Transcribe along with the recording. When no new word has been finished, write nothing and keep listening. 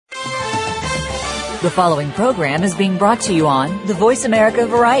The following program is being brought to you on the Voice America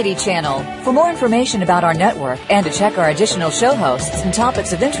Variety Channel. For more information about our network and to check our additional show hosts and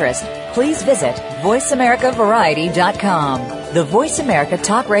topics of interest, please visit voiceamericavariety.com. The Voice America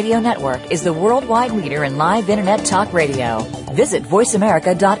Talk Radio Network is the worldwide leader in live Internet talk radio. Visit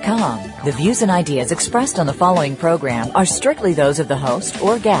voiceamerica.com. The views and ideas expressed on the following program are strictly those of the host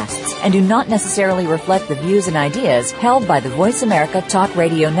or guests and do not necessarily reflect the views and ideas held by the Voice America Talk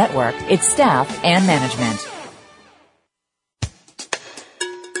Radio Network, its staff, and management.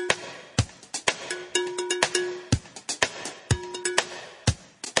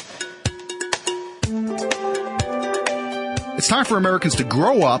 It's time for Americans to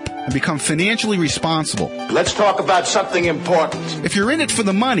grow up and become financially responsible. Let's talk about something important. If you're in it for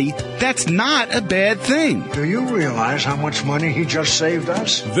the money, that's not a bad thing. Do you realize how much money he just saved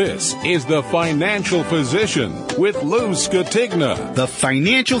us? This is The Financial Physician with Lou Scatigna. The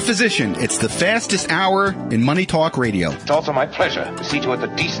Financial Physician. It's the fastest hour in Money Talk Radio. It's also my pleasure to see to it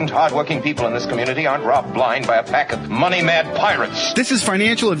that decent, hard-working people in this community aren't robbed blind by a pack of money-mad pirates. This is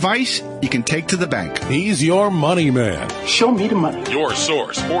financial advice you can take to the bank. He's your money man. Show me the money. Your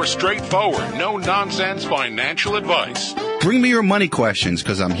source for straightforward, no-nonsense financial advice. Bring me your money questions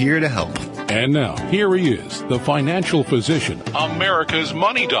because I'm here to help. And now, here he is, the Financial Physician, America's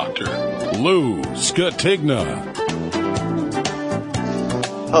money doctor, Lou Scatigna.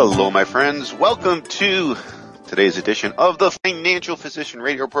 Hello, my friends. Welcome to today's edition of the Financial Physician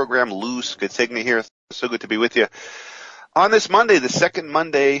radio program. Lou Scatigna here. So good to be with you. On this Monday, the second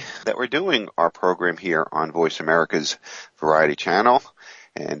Monday that we're doing our program here on Voice America's Variety Channel.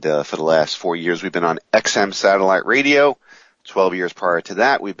 And for the last 4 years, we've been on XM satellite radio. 12 years prior to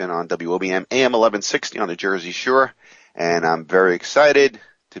that, we've been on WOBM AM 1160 on the Jersey Shore. And I'm very excited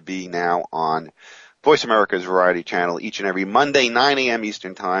to be now on Voice America's Variety Channel each and every Monday, 9 a.m.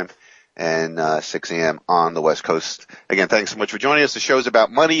 Eastern Time and 6 a.m. on the West Coast. Again, thanks so much for joining us. The show's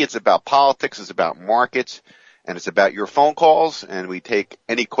about money. It's about politics. It's about markets. And it's about your phone calls, and we take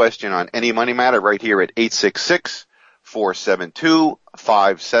any question on any money matter right here at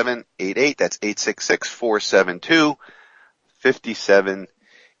 866-472-5788. That's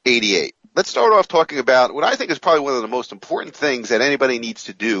 866-472-5788. Let's start off talking about what I think is probably one of the most important things that anybody needs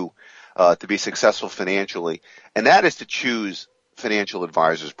to do to be successful financially, and that is to choose financial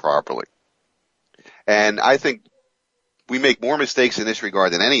advisors properly. And I think we make more mistakes in this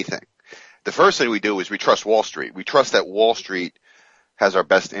regard than anything. The first thing we do is we trust Wall Street. We trust that Wall Street has our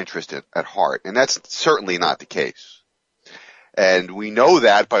best interest at heart, and that's certainly not the case. And we know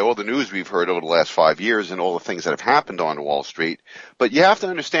that by all the news we've heard over the last 5 years and all the things that have happened on Wall Street. But you have to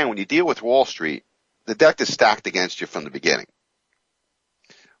understand, when you deal with Wall Street, the deck is stacked against you from the beginning.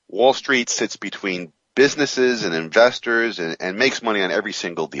 Wall Street sits between businesses and investors and makes money on every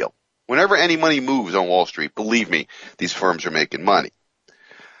single deal. Whenever any money moves on Wall Street, believe me, these firms are making money.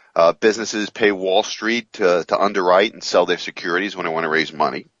 Businesses pay Wall Street to underwrite and sell their securities when they want to raise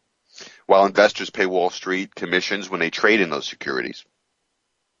money, while investors pay Wall Street commissions when they trade in those securities.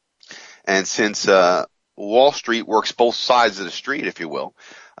 And since Wall Street works both sides of the street, if you will,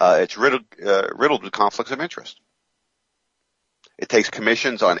 it's riddled with conflicts of interest. It takes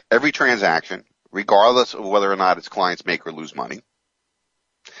commissions on every transaction, regardless of whether or not its clients make or lose money.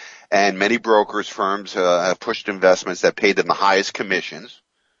 And many brokers firms have pushed investments that pay them the highest commissions.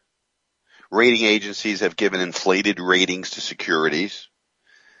 Rating agencies have given inflated ratings to securities.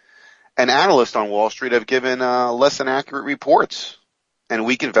 And analysts on Wall Street have given less than accurate reports. And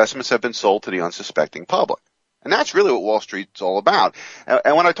weak investments have been sold to the unsuspecting public. And that's really what Wall Street's all about.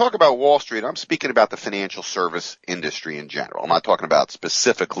 And when I talk about Wall Street, I'm speaking about the financial service industry in general. I'm not talking about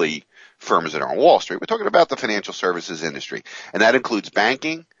specifically firms that are on Wall Street. We're talking about the financial services industry. And that includes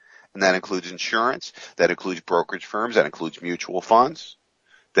banking, and that includes insurance, that includes brokerage firms, that includes mutual funds.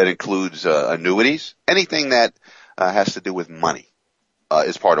 That includes annuities. Anything that has to do with money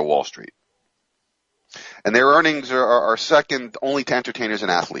is part of Wall Street. And their earnings are second only to entertainers and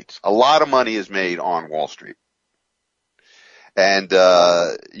athletes. A lot of money is made on Wall Street. And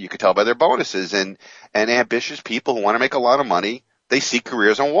you can tell by their bonuses. And ambitious people who want to make a lot of money, they seek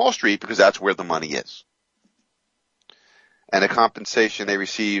careers on Wall Street because that's where the money is. And the compensation they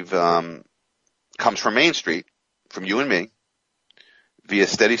receive comes from Main Street, from you and me, via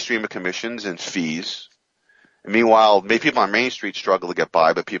steady stream of commissions and fees. And meanwhile, many people on Main Street struggle to get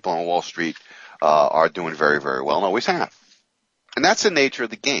by, but people on Wall Street are doing very, very well and always have. And that's the nature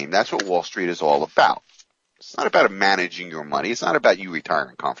of the game. That's what Wall Street is all about. It's not about managing your money. It's not about you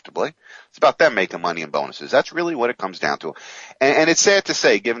retiring comfortably. It's about them making money and bonuses. That's really what it comes down to. And it's sad to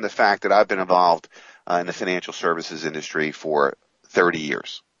say, given the fact that I've been involved in the financial services industry for 30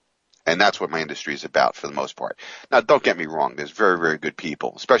 years. And that's what my industry is about for the most part. Now, don't get me wrong. There's very, very good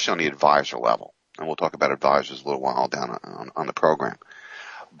people, especially on the advisor level. And we'll talk about advisors a little while down on the program.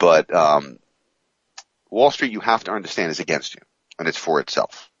 But Wall Street, you have to understand, is against you, and it's for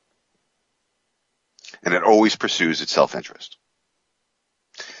itself. And it always pursues its self-interest.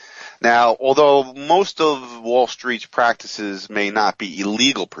 Now, although most of Wall Street's practices may not be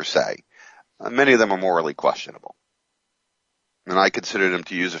illegal per se, many of them are morally questionable. And I consider them,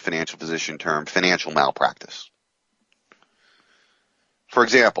 to use a financial physician term, financial malpractice. For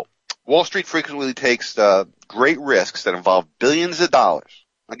example, Wall Street frequently takes great risks that involve billions of dollars.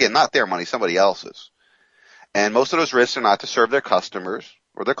 Again, not their money, somebody else's. And most of those risks are not to serve their customers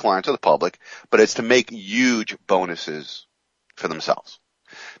or their clients or the public, but it's to make huge bonuses for themselves.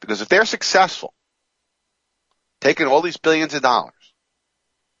 Because if they're successful, taking all these billions of dollars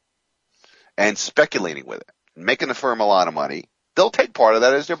and speculating with it, making the firm a lot of money, they'll take part of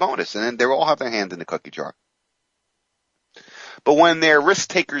that as their bonus, and then they'll all have their hand in the cookie jar. But when their risk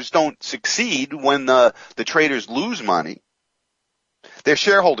takers don't succeed, when the traders lose money, their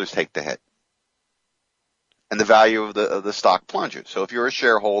shareholders take the hit. And the value of the stock plunges. So if you're a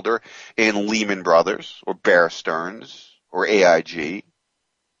shareholder in Lehman Brothers or Bear Stearns or AIG,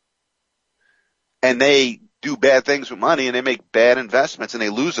 and they do bad things with money and they make bad investments and they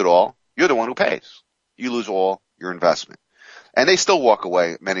lose it all, you're the one who pays. You lose all your investment. And they still walk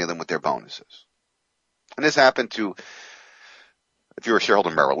away, many of them, with their bonuses. And this happened to, if you're a shareholder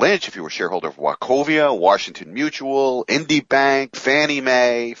of Merrill Lynch, if you were a shareholder of Wachovia, Washington Mutual, Indy Bank, Fannie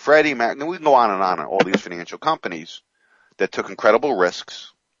Mae, Freddie Mac, and we can go on and on all these financial companies that took incredible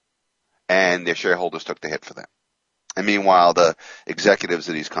risks and their shareholders took the hit for them. And meanwhile, the executives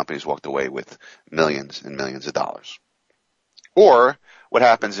of these companies walked away with millions and millions of dollars. Or what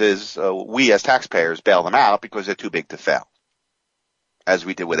happens is we as taxpayers bail them out because they're too big to fail, as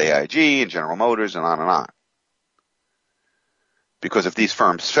we did with AIG and General Motors and on and on. Because if these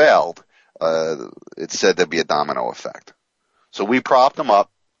firms failed, it said there'd be a domino effect. So we prop them up.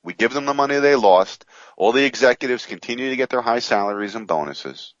 We give them the money they lost. All the executives continue to get their high salaries and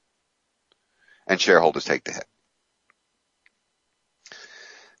bonuses. And shareholders take the hit.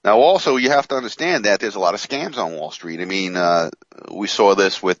 Now also, you have to understand that there's a lot of scams on Wall Street. I mean, we saw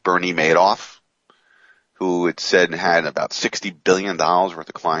this with Bernie Madoff, who it said had about $60 billion worth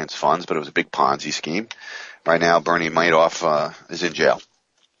of clients' funds, but it was a big Ponzi scheme. Right now, Bernie Madoff is in jail.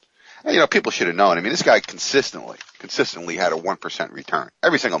 And, people should have known. I mean, this guy consistently had a 1% return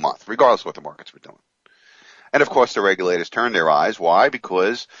every single month, regardless of what the markets were doing. And, of course, the regulators turned their eyes. Why?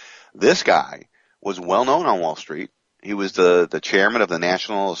 Because this guy was well known on Wall Street. He was the chairman of the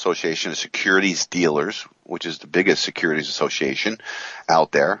National Association of Securities Dealers, which is the biggest securities association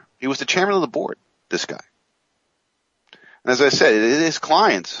out there. He was the chairman of the board, this guy. And as I said, his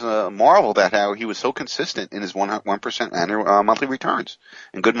clients marveled at how he was so consistent in his 1% annual monthly returns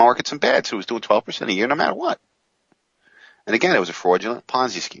in good markets and bad. So he was doing 12% a year no matter what. And again, it was a fraudulent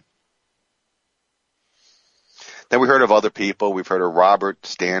Ponzi scheme. Then we heard of other people. We've heard of Robert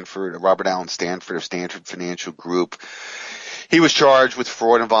Allen Stanford of Stanford Financial Group. He was charged with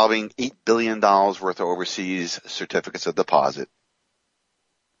fraud involving $8 billion worth of overseas certificates of deposit.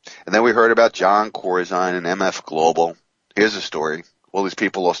 And then we heard about John Corzine and MF Global. Here's a story. All these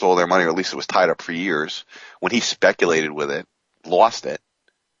people lost all their money, or at least it was tied up for years. When he speculated with it, lost it.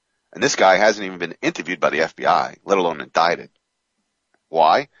 And this guy hasn't even been interviewed by the FBI, let alone indicted.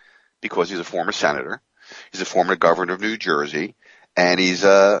 Why? Because he's a former senator. He's a former governor of New Jersey, and he's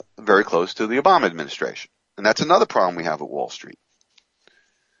very close to the Obama administration. And that's another problem we have at Wall Street,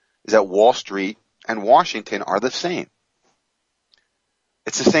 is that Wall Street and Washington are the same.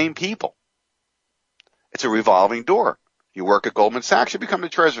 It's the same people. It's a revolving door. You work at Goldman Sachs, you become the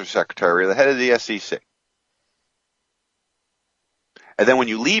Treasury Secretary or the head of the SEC. And then when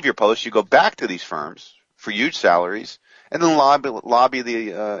you leave your post, you go back to these firms for huge salaries and then lobby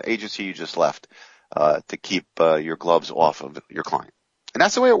the agency you just left to keep your gloves off of your client. And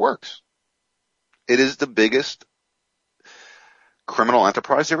that's the way it works. It is the biggest criminal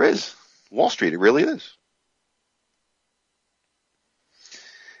enterprise there is. Wall Street, it really is.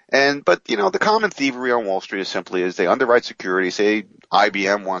 But the common thievery on Wall Street is simply they underwrite securities. Say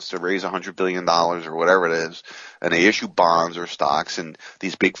IBM wants to raise $100 billion or whatever it is, and they issue bonds or stocks, and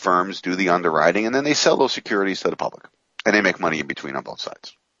these big firms do the underwriting, and then they sell those securities to the public, and they make money in between on both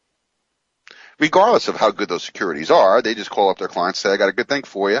sides. Regardless of how good those securities are, they just call up their clients and say, I got a good thing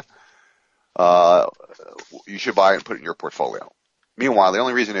for you. You should buy it and put it in your portfolio. Meanwhile, the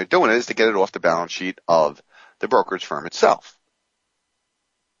only reason they're doing it is to get it off the balance sheet of the brokerage firm itself.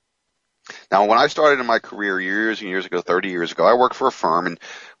 Now, when I started in my career years and years ago, 30 years ago, I worked for a firm, and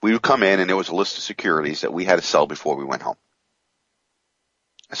we would come in and there was a list of securities that we had to sell before we went home.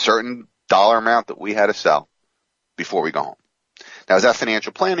 A certain dollar amount that we had to sell before we go home. Now, is that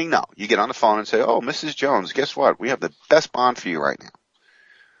financial planning? No. You get on the phone and say, oh, Mrs. Jones, guess what? We have the best bond for you right now.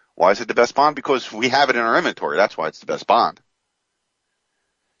 Why is it the best bond? Because we have it in our inventory. That's why it's the best bond.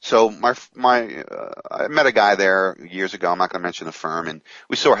 So I met a guy there years ago. I'm not going to mention the firm, and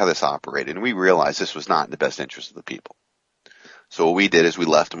we saw how this operated, and we realized this was not in the best interest of the people. So what we did is we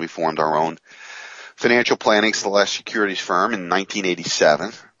left and we formed our own financial planning / securities firm in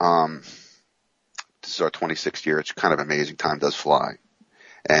 1987. This is our 26th year. It's kind of amazing. Time does fly.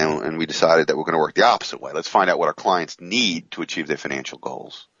 And we decided that we're going to work the opposite way. Let's find out what our clients need to achieve their financial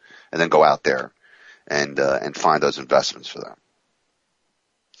goals, and then go out there and find those investments for them.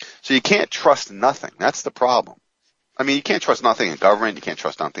 So you can't trust nothing. That's the problem. I mean, you can't trust nothing in government. You can't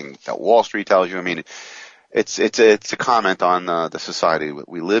trust nothing that Wall Street tells you. I mean, it's a comment on the society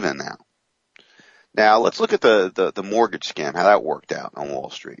we live in now. Now, let's look at the mortgage scam, how that worked out on Wall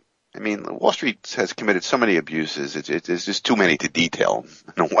Street. I mean, Wall Street has committed so many abuses. It's just too many to detail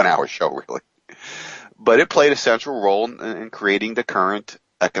in a 1-hour show, really. But it played a central role in creating the current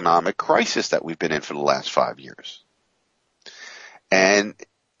economic crisis that we've been in for the last 5 years. And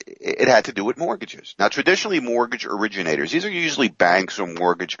it had to do with mortgages. Now, traditionally, mortgage originators, these are usually banks or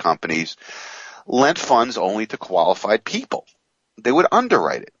mortgage companies, lent funds only to qualified people. They would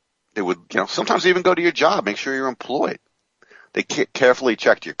underwrite it. They would, sometimes even go to your job, make sure you're employed. They carefully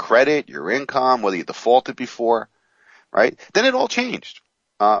checked your credit, your income, whether you defaulted before, right? Then it all changed.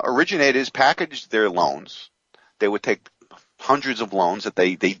 Originators packaged their loans. They would take hundreds of loans that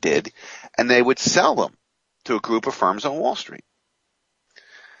they did, and they would sell them to a group of firms on Wall Street.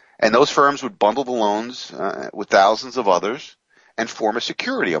 And those firms would bundle the loans with thousands of others and form a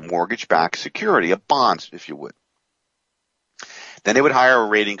security, a mortgage-backed security, a bond, if you would. Then they would hire a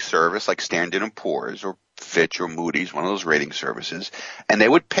rating service like Standard & Poor's or Fitch or Moody's, one of those rating services, and they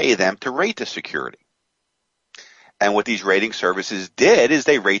would pay them to rate the security. And what these rating services did is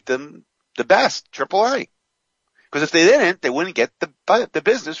they rate them the best, AAA. Because if they didn't, they wouldn't get the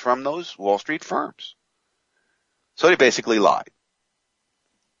business from those Wall Street firms. So they basically lied.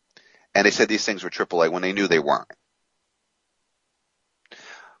 And they said these things were AAA when they knew they weren't.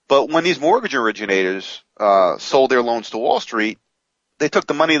 But when these mortgage originators sold their loans to Wall Street, they took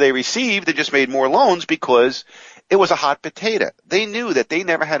the money they received and just made more loans because it was a hot potato. They knew that they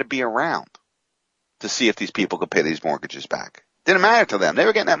never had to be around to see if these people could pay these mortgages back. Didn't matter to them. They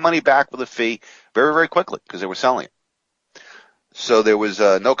were getting that money back with a fee very, very quickly because they were selling it. So there was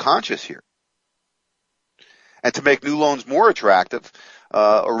no conscience here. And to make new loans more attractive,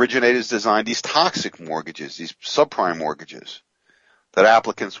 originators designed these toxic mortgages, these subprime mortgages that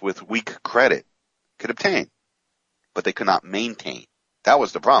applicants with weak credit could obtain, but they could not maintain. That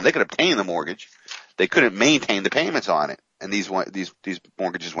was the problem. They could obtain the mortgage. They couldn't maintain the payments on it. And these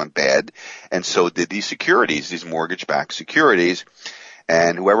mortgages went bad. And so did these securities, these mortgage-backed securities.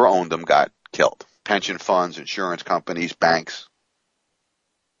 And whoever owned them got killed. Pension funds, insurance companies, banks.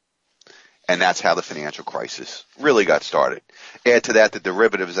 And that's how the financial crisis really got started. Add to that the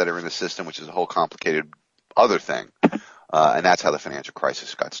derivatives that are in the system, which is a whole complicated other thing. And that's how the financial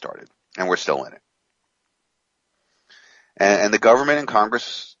crisis got started. And we're still in it. And the government and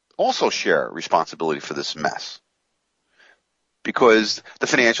Congress also share responsibility for this mess. Because the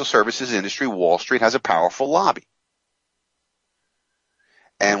financial services industry, Wall Street, has a powerful lobby.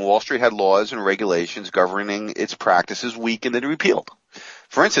 And Wall Street had laws and regulations governing its practices weakened and repealed.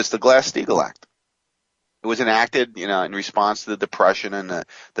 For instance, the Glass-Steagall Act. It was enacted, in response to the Depression and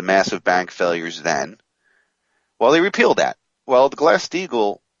the massive bank failures then. Well, they repealed that. Well, the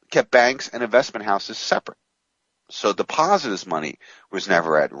Glass-Steagall kept banks and investment houses separate. So depositors' money was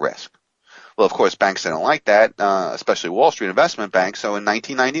never at risk. Well, of course, banks didn't like that, especially Wall Street investment banks. So in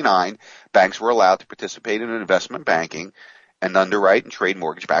 1999, banks were allowed to participate in investment banking and underwrite and trade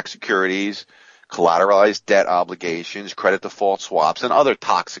mortgage-backed securities, collateralized debt obligations, credit default swaps, and other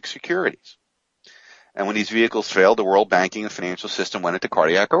toxic securities. And when these vehicles failed, the world banking and financial system went into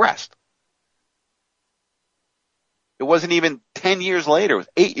cardiac arrest. It wasn't even 10 years later, it was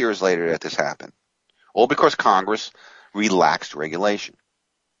 8 years later that this happened. All because Congress relaxed regulation.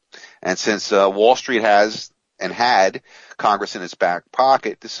 And since Wall Street has and had Congress in its back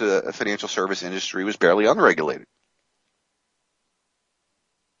pocket, this financial service industry was barely unregulated.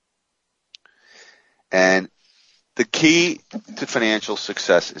 And the key to financial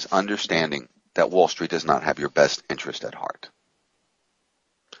success is understanding that Wall Street does not have your best interest at heart.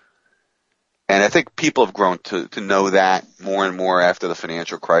 And I think people have grown to know that more and more after the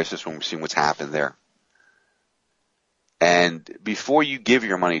financial crisis when we've seen what's happened there. And before you give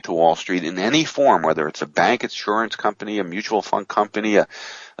your money to Wall Street in any form, whether it's a bank, insurance company, a mutual fund company, a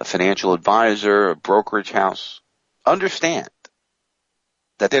financial advisor, a brokerage house, understand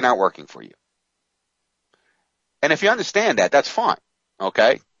that they're not working for you. And if you understand that, that's fine,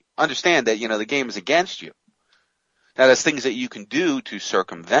 okay? Understand that, the game is against you. Now, there's things that you can do to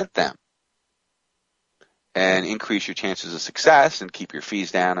circumvent them and increase your chances of success and keep your fees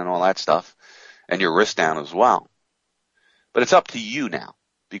down and all that stuff and your risk down as well. But it's up to you now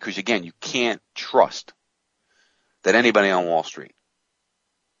because, again, you can't trust that anybody on Wall Street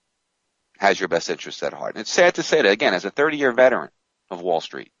has your best interests at heart. And it's sad to say that, again, as a 30-year veteran of Wall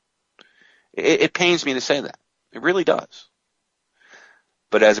Street, it pains me to say that. It really does.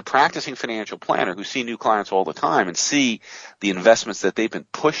 But as a practicing financial planner who see new clients all the time and see the investments that they've been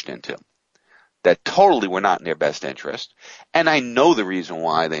pushed into that totally were not in their best interest, and I know the reason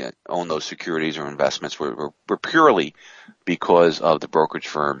why they own those securities or investments were purely because of the brokerage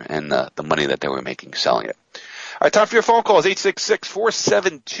firm and the money that they were making selling it. All right, time for your phone calls.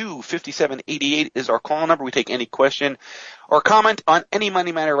 866-472-5788 is our call number. We take any question or comment on any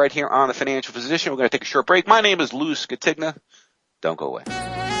money matter right here on The Financial Physician. We're going to take a short break. My name is Lou Scatigna. Don't go away.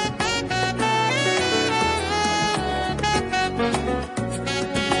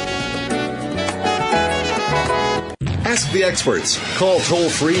 Ask the experts. Call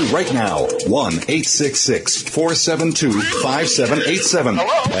toll-free right now, 1-866-472-5787.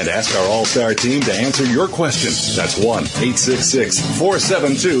 And ask our All-Star team to answer your question. That's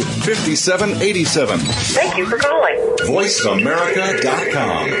 1-866-472-5787. Thank you for calling.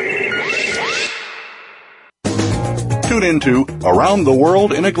 VoiceAmerica.com. Tune into Around the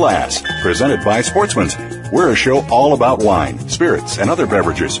World in a Glass, presented by Sportsman's. We're a show all about wine, spirits, and other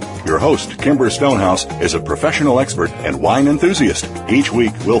beverages. Your host, Kimber Stonehouse, is a professional expert and wine enthusiast. Each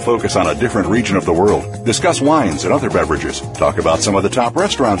week, we'll focus on a different region of the world, discuss wines and other beverages, talk about some of the top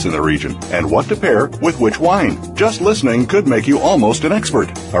restaurants in the region, and what to pair with which wine. Just listening could make you almost an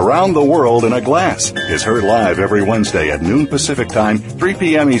expert. Around the World in a Glass is heard live every Wednesday at noon Pacific Time, 3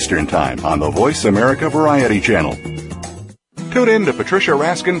 p.m. Eastern Time on the Voice America Variety Channel. Tune in to Patricia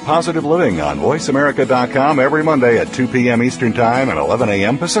Raskin Positive Living on VoiceAmerica.com every Monday at 2 p.m. Eastern Time and 11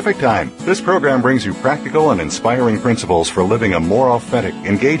 a.m. Pacific Time. This program brings you practical and inspiring principles for living a more authentic,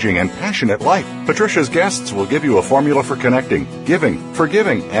 engaging, and passionate life. Patricia's guests will give you a formula for connecting, giving,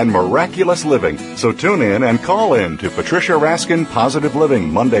 forgiving, and miraculous living. So tune in and call in to Patricia Raskin Positive Living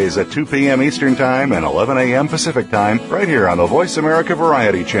Mondays at 2 p.m. Eastern Time and 11 a.m. Pacific Time right here on the Voice America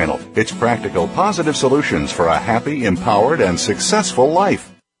Variety Channel. It's practical, positive solutions for a happy, empowered, and successful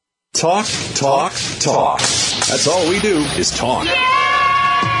life. Talk, talk, talk. That's all we do is talk.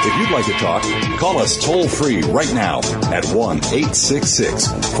 If you'd like to talk, call us toll-free right now at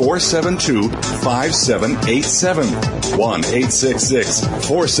 1-866-472-5787.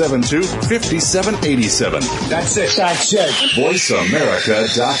 1-866-472-5787. That's it.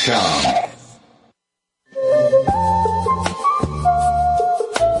 VoiceAmerica.com.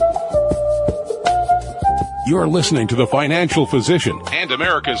 You're listening to The Financial Physician, and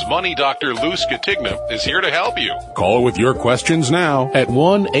America's Money Doctor Lou Scatigna is here to help you. Call with your questions now at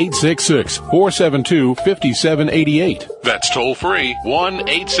 1-866-472-5788. That's toll free,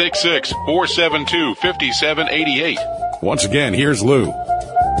 1-866-472-5788. Once again, here's Lou.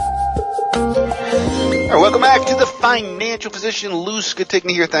 All right, welcome back to The Financial Physician. Lou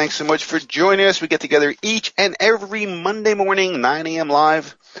Scatigna here. Thanks so much for joining us. We get together each and every Monday morning, 9 a.m.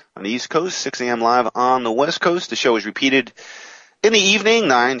 live on the East Coast, 6 a.m. live on the West Coast. The show is repeated in the evening,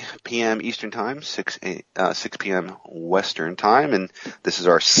 9 p.m. Eastern Time, 6 p.m. Western Time. And this is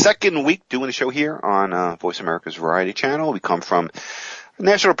our second week doing the show here on Voice America's Variety Channel. We come from a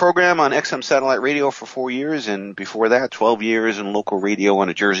national program on XM satellite radio for 4 years, and before that, 12 years in local radio on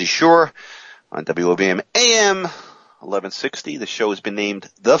the Jersey Shore on WOBM AM 1160. The show has been named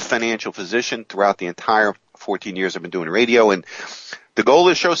The Financial Physician throughout the entire 14 years I've been doing radio. And the goal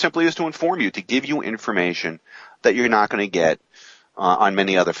of the show simply is to inform you, to give you information that you're not going to get on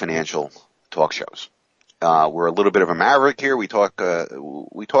many other financial talk shows. We're a little bit of a maverick here. We talk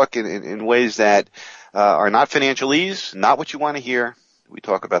in ways that are not financialese, not what you want to hear. We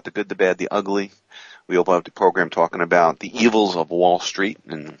talk about the good, the bad, the ugly. We open up the program talking about the evils of Wall Street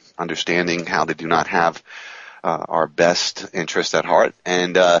and understanding how they do not have our best interest at heart.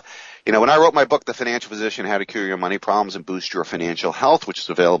 And when I wrote my book, The Financial Physician, How to Cure Your Money Problems and Boost Your Financial Health, which is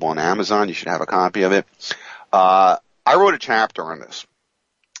available on Amazon, you should have a copy of it. I wrote a chapter on this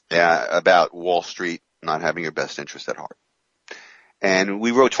about Wall Street not having your best interest at heart. And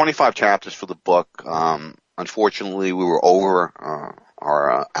we wrote 25 chapters for the book. Unfortunately, we were over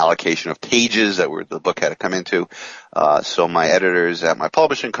our allocation of pages that the book had to come into. So my editors at my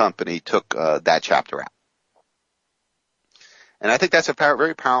publishing company took that chapter out. And I think that's a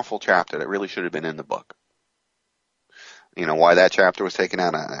very powerful chapter that really should have been in the book. You know, why that chapter was taken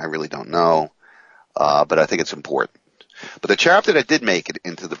out, I really don't know. But I think it's important. But the chapter that did make it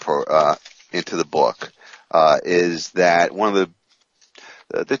into the book, is that one of the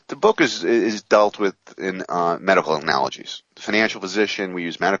book is dealt with in medical analogies. The financial physician, we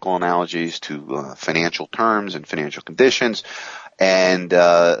use medical analogies to financial terms and financial conditions, and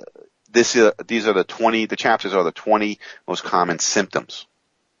the chapters are the 20 most common symptoms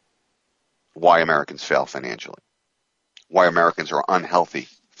why Americans fail financially, why Americans are unhealthy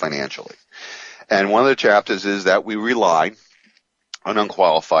financially. And one of the chapters is that we rely on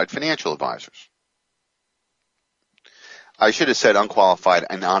unqualified financial advisors. I should have said unqualified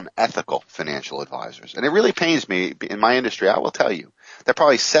and unethical financial advisors. And it really pains me in my industry. I will tell you that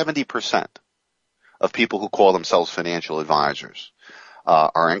probably 70% of people who call themselves financial advisors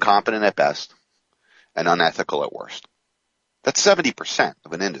are incompetent at best and unethical at worst. That's 70%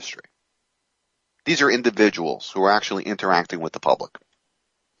 of an industry. These are individuals who are actually interacting with the public.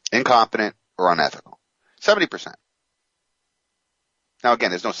 Incompetent or unethical. 70%. Now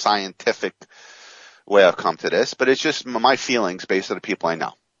again, there's no scientific way I've come to this, but it's just my feelings based on the people I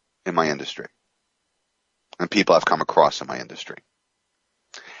know in my industry and people I've come across in my industry,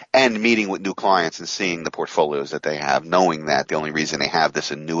 and meeting with new clients and seeing the portfolios that they have, knowing that the only reason they have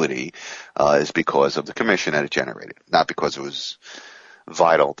this annuity is because of the commission that it generated, not because it was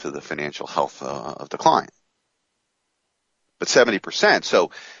vital to the financial health of the client. But 70%.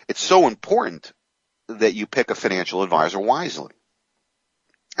 So it's so important that you pick a financial advisor wisely.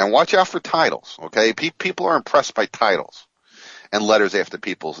 And watch out for titles, okay? People are impressed by titles and letters after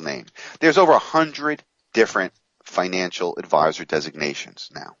people's name. There's over 100 different financial advisor designations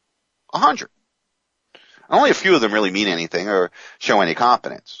now. 100. Only a few of them really mean anything or show any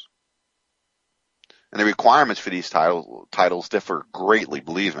competence. And the requirements for these titles differ greatly,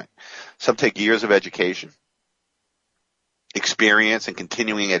 believe me. Some take years of education, experience, and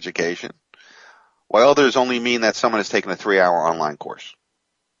continuing education, while others only mean that someone has taken a 3-hour online course.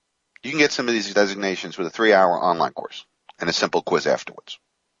 You can get some of these designations with a 3-hour online course and a simple quiz afterwards.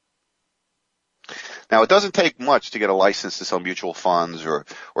 Now, it doesn't take much to get a license to sell mutual funds or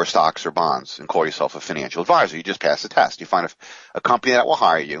stocks or bonds and call yourself a financial advisor. You just pass the test. You find a company that will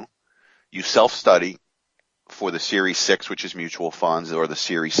hire you. You self-study for the Series 6, which is mutual funds, or the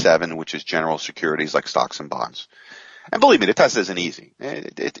Series 7, which is general securities like stocks and bonds. And believe me, the test isn't easy.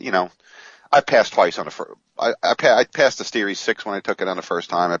 I passed twice on I passed the Series 6 when I took it on the first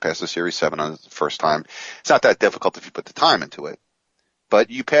time. I passed the Series 7 on the first time. It's not that difficult if you put the time into it. But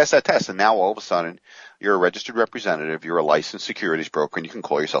you pass that test, and now all of a sudden, you're a registered representative, you're a licensed securities broker, and you can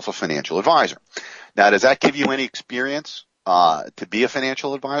call yourself a financial advisor. Now, does that give you any experience to be a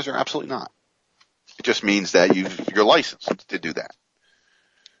financial advisor? Absolutely not. It just means that you're licensed to do that.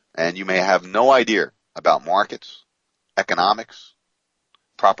 And you may have no idea about markets, economics,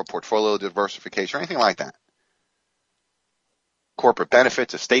 proper portfolio diversification, or anything like that. Corporate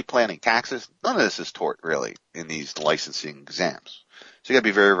benefits, estate planning, taxes, none of this is taught really in these licensing exams. So you gotta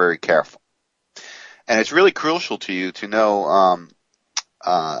be very, very careful. And it's really crucial to you to know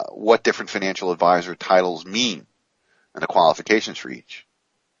what different financial advisor titles mean and the qualifications for each.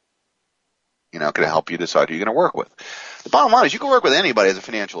 It could help you decide who you're going to work with. The bottom line is you can work with anybody as a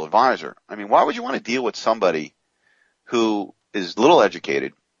financial advisor. I mean, why would you want to deal with somebody who is little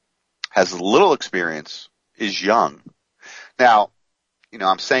educated, has little experience, is young? Now,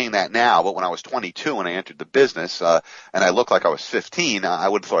 I'm saying that now, but when I was 22 and I entered the business, and I looked like I was 15, I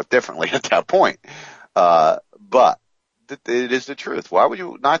would have thought differently at that point. But it is the truth. Why would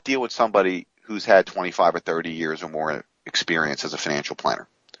you not deal with somebody who's had 25 or 30 years or more experience as a financial planner?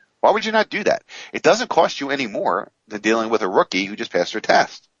 Why would you not do that? It doesn't cost you any more than dealing with a rookie who just passed their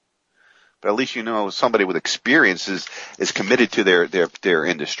test. But at least somebody with experience is committed to their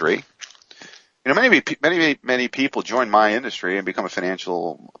industry. Many people join my industry and become a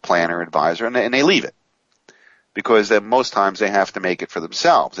financial planner, advisor, and they leave it because most times they have to make it for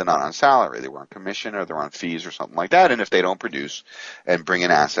themselves. They're not on salary. They were on commission or they're on fees or something like that. And if they don't produce and bring in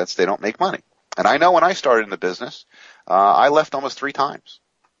assets, they don't make money. And I know when I started in the business, I left almost 3 times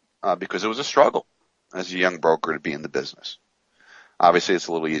because it was a struggle as a young broker to be in the business. Obviously, it's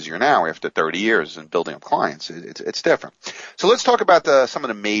a little easier now after 30 years and building up clients. It's different. So let's talk about some of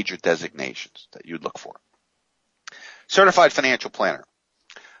the major designations that you'd look for. Certified Financial Planner.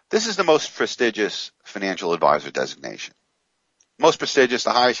 This is the most prestigious financial advisor designation. most prestigious,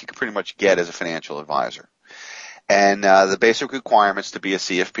 the highest you can pretty much get as a financial advisor. And the basic requirements to be a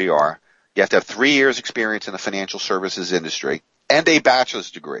CFP, you have to have 3 years experience in the financial services industry and a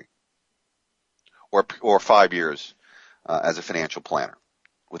bachelor's degree, or 5 years as a financial planner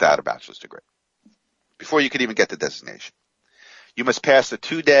without a bachelor's degree before you could even get the designation. You must pass the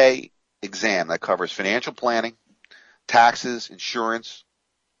 2-day exam that covers financial planning, taxes, insurance,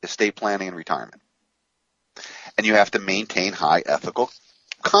 estate planning, and retirement. And you have to maintain high ethical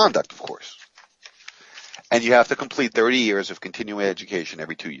conduct, of course. And you have to complete 30 years of continuing education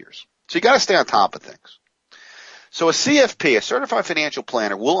every 2 years. So you got to stay on top of things. So a CFP, a certified financial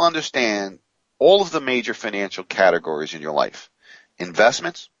planner, will understand all of the major financial categories in your life: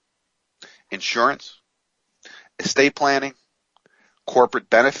 investments, insurance, estate planning, corporate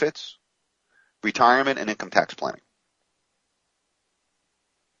benefits, retirement, and income tax planning.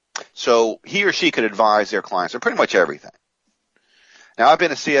 So he or she could advise their clients on pretty much everything. Now, I've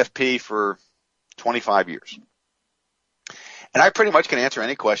been a CFP for 25 years. And I pretty much can answer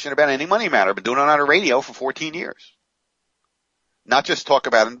any question about any money matter. I've been doing it on the radio for 14 years. Not just talk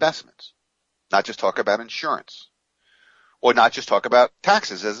about investments, not just talk about insurance, or not just talk about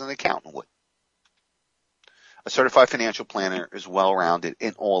taxes as an accountant would. A certified financial planner is well-rounded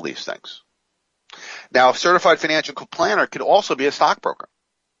in all these things. Now, a certified financial planner could also be a stockbroker.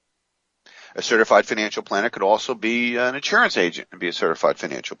 A certified financial planner could also be an insurance agent and be a certified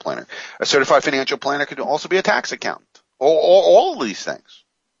financial planner. A certified financial planner could also be a tax accountant. All of these things.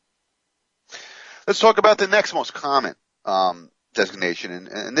 Let's talk about the next most common designation,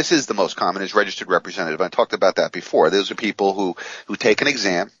 and this is the most common, is registered representative. I talked about that before. Those are people who take an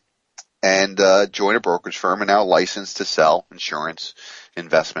exam and join a brokerage firm and now licensed to sell insurance,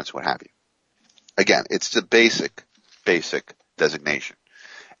 investments, what have you. Again, it's the basic designation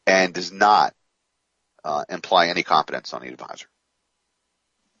and does not imply any competence on the advisor.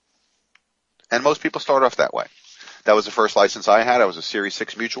 And most people start off that way. That was the first license I had. I was a Series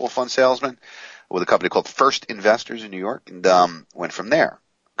 6 mutual fund salesman with a company called First Investors in New York, and went from there.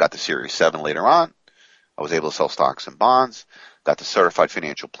 Got the Series 7 later on. I was able to sell stocks and bonds. Got the Certified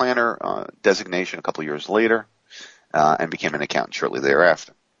Financial Planner designation a couple of years later, and became an accountant shortly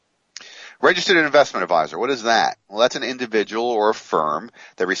thereafter. Registered Investment Advisor, what is that? Well, that's an individual or a firm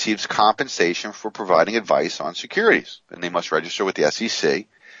that receives compensation for providing advice on securities, and they must register with the SEC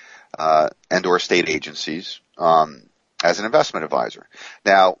and or state agencies as an investment advisor.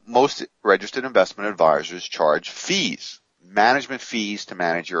 Now, most registered investment advisors charge fees, management fees to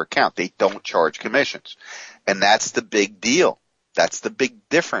manage your account. They don't charge commissions, and that's the big deal. That's the big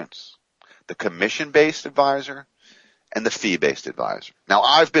difference. The commission-based advisor and the fee-based advisor. Now,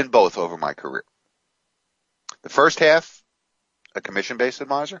 I've been both over my career. The first half, a commission-based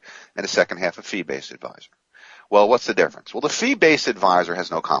advisor, and the second half, a fee-based advisor. Well, what's the difference? Well, the fee-based advisor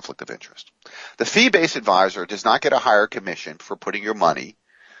has no conflict of interest. The fee-based advisor does not get a higher commission for putting your money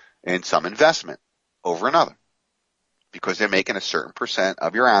in some investment over another, because they're making a certain percent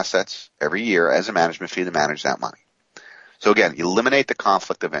of your assets every year as a management fee to manage that money. So again, you eliminate the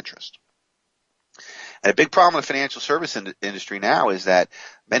conflict of interest. And a big problem in the financial service industry now is that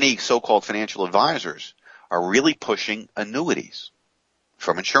many so-called financial advisors are really pushing annuities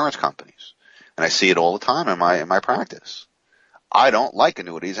from insurance companies. And I see it all the time in my practice. I don't like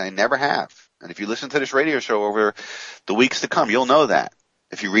annuities. I never have. And if you listen to this radio show over the weeks to come, you'll know that.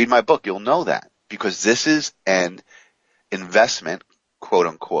 If you read my book, you'll know that. Because this is an investment, quote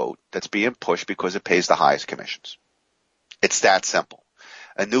unquote, that's being pushed because it pays the highest commissions. It's that simple.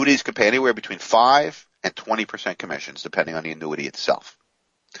 Annuities can pay anywhere between 5 and 20% commissions, depending on the annuity itself.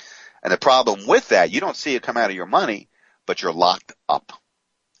 And the problem with that, you don't see it come out of your money, but you're locked up.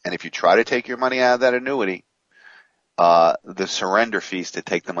 And if you try to take your money out of that annuity, the surrender fees to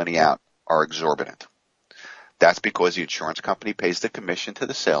take the money out are exorbitant. That's because the insurance company pays the commission to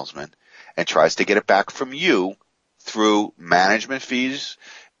the salesman and tries to get it back from you through management fees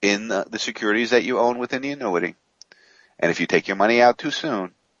in the securities that you own within the annuity. And if you take your money out too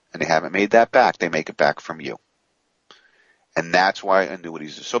soon and they haven't made that back, they make it back from you. And that's why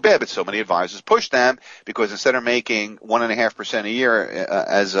annuities are so bad. But so many advisors push them because instead of making 1.5% a year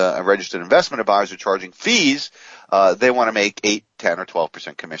as a registered investment advisor charging fees, they want to make 8, 10, or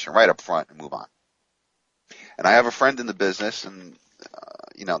 12% commission right up front and move on. And I have a friend in the business, and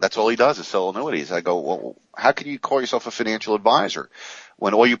that's all he does is sell annuities. I go, well, how can you call yourself a financial advisor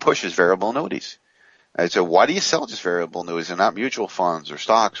when all you push is variable annuities? I said, why do you sell just variable annuities and not mutual funds or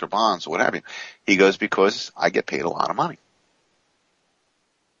stocks or bonds or what have you? He goes, because I get paid a lot of money.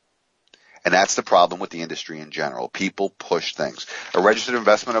 And that's the problem with the industry in general. People push things. A registered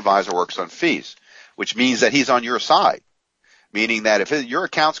investment advisor works on fees, which means that he's on your side. meaning that if your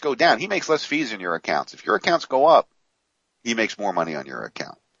accounts go down, he makes less fees in your accounts. If your accounts go up, he makes more money on your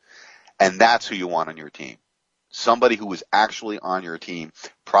account. And that's who you want on your team. Somebody who is actually on your team,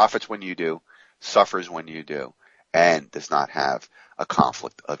 profits when you do, suffers when you do, and does not have a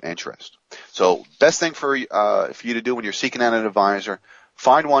conflict of interest. So best thing for you to do when you're seeking out an advisor,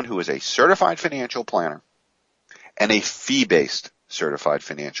 find one who is a certified financial planner and a fee-based certified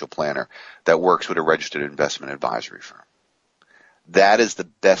financial planner that works with a registered investment advisory firm. That is the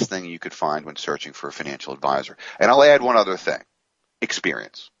best thing you could find when searching for a financial advisor. And I'll add one other thing,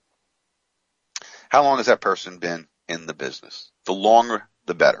 experience. How long has that person been in the business? The longer,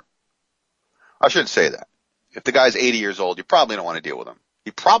 the better. I shouldn't say that. If the guy's 80 years old, you probably don't want to deal with him.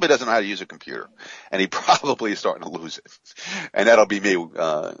 He probably doesn't know how to use a computer, and he probably is starting to lose it. And that'll be me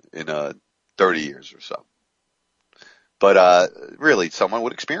in 30 years or so. But really, someone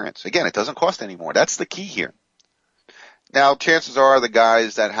with experience. Again, it doesn't cost any more. That's the key here. Now, chances are the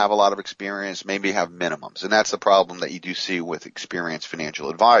guys that have a lot of experience maybe have minimums, and that's the problem that you do see with experienced financial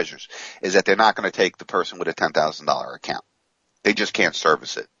advisors, is that they're not going to take the person with a $10,000 account. They just can't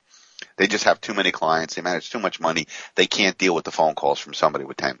service it. They just have too many clients. They manage too much money. They can't deal with the phone calls from somebody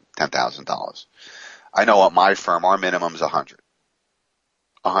with $10,000. I know at my firm, our minimum is $100,000.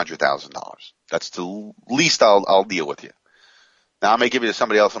 That's the least I'll deal with you. Now, I may give you to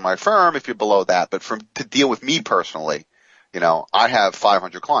somebody else in my firm if you're below that, but to deal with me personally, I have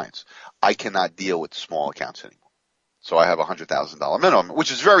 500 clients. I cannot deal with small accounts anymore. So I have a $100,000 minimum,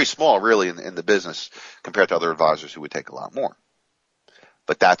 which is very small really in the business compared to other advisors who would take a lot more.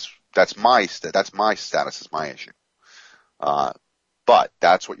 But that's my status, is my issue. But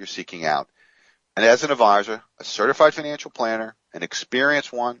that's what you're seeking out. And as an advisor, a certified financial planner, an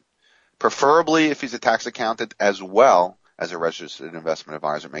experienced one, preferably if he's a tax accountant as well as a registered investment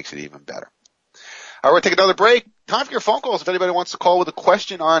advisor, makes it even better. All right, we'll take another break. Time for your phone calls. If anybody wants to call with a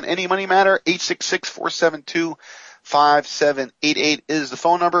question on any money matter, 866-472-5788 is the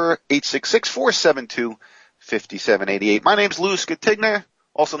phone number, 866-472-5788. My name's Lou Skatigna,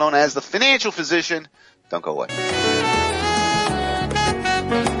 also known as the Financial Physician. Don't go away.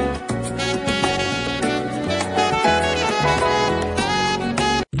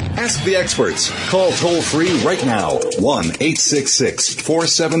 Ask the experts. Call toll-free right now,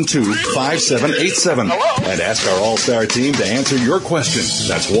 1-866-472-5787. And ask our all-star team to answer your question.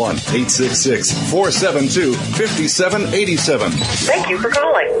 That's 1-866-472-5787. Thank you for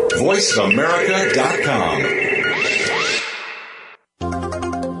calling. VoiceAmerica.com.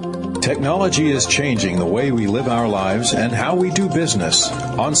 Technology is changing the way we live our lives and how we do business.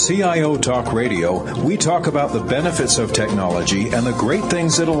 On CIO Talk Radio, we talk about the benefits of technology and the great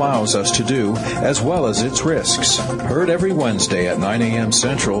things it allows us to do, as well as its risks. Heard every Wednesday at 9 a.m.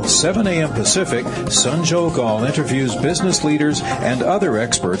 Central, 7 a.m. Pacific, Sanjog Gall interviews business leaders and other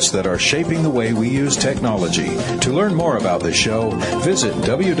experts that are shaping the way we use technology. To learn more about the show, visit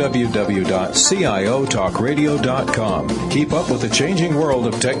www.ciotalkradio.com. Keep up with the changing world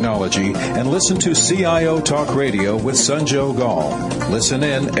of technology and listen to CIO Talk Radio with Sanjog Gall. Listen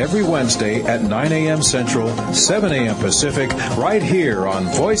in every Wednesday at 9 a.m. Central, 7 a.m. Pacific, right here on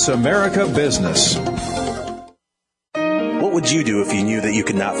Voice America Business. What would you do if you knew that you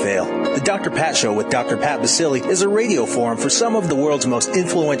could not fail? The Dr. Pat Show with Dr. Pat Basili is a radio forum for some of the world's most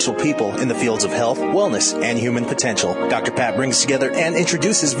influential people in the fields of health, wellness, and human potential. Dr. Pat brings together and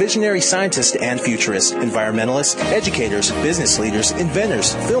introduces visionary scientists and futurists, environmentalists, educators, business leaders,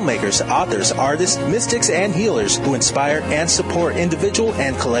 inventors, filmmakers, authors, artists, mystics, and healers who inspire and support individual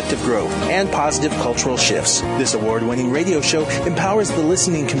and collective growth and positive cultural shifts. This award-winning radio show empowers the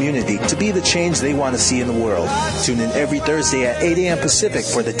listening community to be the change they want to see in the world. Tune in every Thursday at 8 a.m. Pacific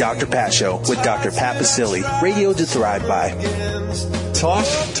for the Dr. Pat Show with Dr. Pat Basili. Radio to thrive by. Talk,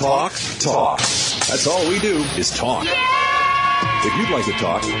 talk, talk. That's all we do is talk. If you'd like to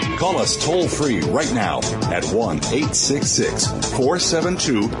talk, call us toll-free right now at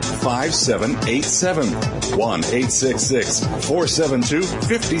 1-866-472-5787.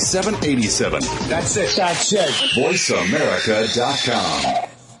 1-866-472-5787. That's it. VoiceAmerica.com.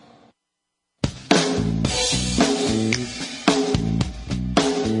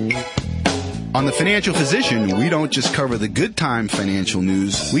 On The Financial Physician, we don't just cover the good time financial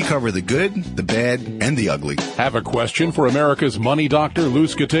news. We cover the good, the bad, and the ugly. Have a question for America's money doctor, Lou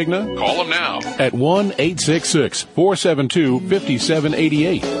Skatigna? Call him now at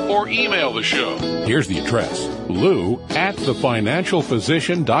 1-866-472-5788 or email the show. Here's the address,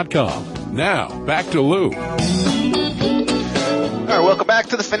 lou@thefinancialphysician.com. Now, back to Lou. All right, welcome back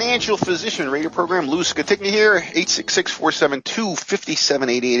to the Financial Physician radio program. Lou Skatigna here.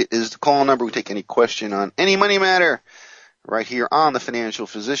 866-472-5788 is the call number. We take any question on any money matter. right here on The Financial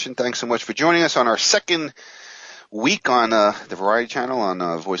Physician. Thanks so much for joining us on our second week on the Variety Channel on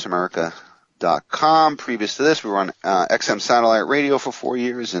voiceamerica.com. Previous to this, we were on XM Satellite Radio for 4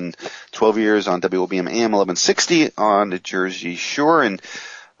 years and 12 years on WOBM AM 1160 on the Jersey Shore. And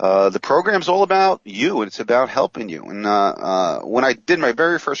the program's all about you, and it's about helping you. And when I did my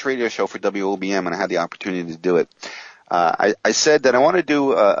very first radio show for WOBM, and I had the opportunity to do it, I said that I want to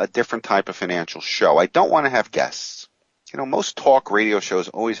do a different type of financial show. I don't want to have guests. You know, most talk radio shows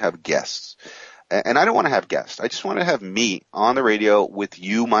always have guests. And I don't want to have guests. I just want to have me on the radio with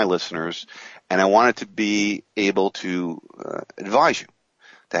you, my listeners, and I wanted to be able to advise you,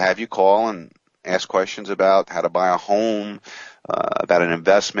 to have you call and ask questions about how to buy a home, about an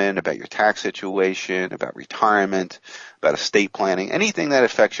investment, about your tax situation, about retirement, about estate planning, anything that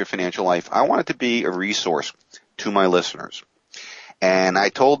affects your financial life. I want it to be a resource to my listeners. And I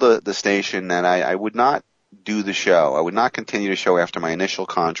told the station that I would not do the show. I would not continue the show after my initial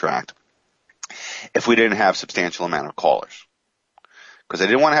contract if we didn't have substantial amount of callers. Because I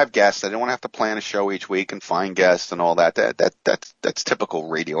didn't want to have guests. I didn't want to have to plan a show each week and find guests and all that. That's typical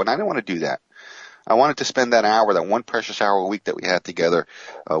radio, and I didn't want to do that. I wanted to spend that hour, that one precious hour a week that we had together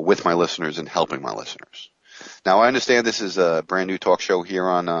with my listeners and helping my listeners. Now, I understand this is a brand new talk show here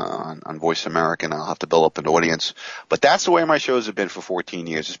on Voice America, and I'll have to build up an audience. But that's the way my shows have been for 14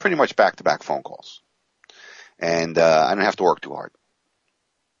 years. It's pretty much back-to-back phone calls. And I don't have to work too hard.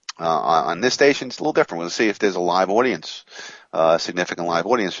 On this station, it's a little different. We'll see if there's a live audience, a significant live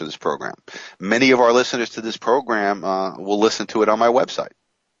audience for this program. Many of our listeners to this program will listen to it on my website.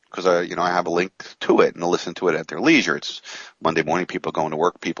 Because I have a link to it and they'll listen to it at their leisure. It's Monday morning, people are going to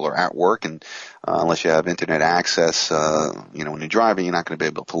work, people are at work, and unless you have internet access, when you're driving, you're not going to be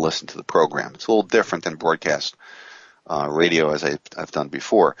able to listen to the program. It's a little different than broadcast radio as I've done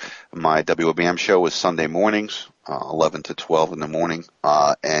before. My WOBM show was Sunday mornings, 11 to 12 in the morning,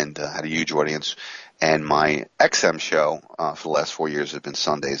 and had a huge audience. And my XM show for the last 4 years has been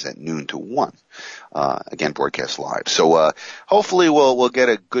Sundays at noon to 1. Again, broadcast live. So hopefully we'll get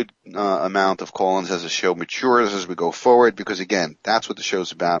a good amount of call-ins as the show matures as we go forward, because, again, that's what the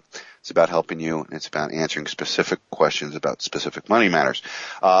show's about. It's about helping you, and it's about answering specific questions about specific money matters.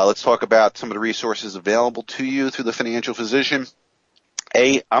 Let's talk about some of the resources available to you through the Financial Physician.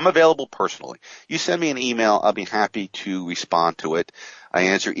 I'm available personally. You send me an email, I'll be happy to respond to it. I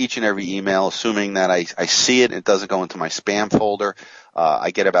answer each and every email, assuming that I see it. It doesn't go into my spam folder.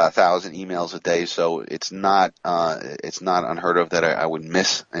 I get about 1,000 emails a day, so it's not unheard of that I would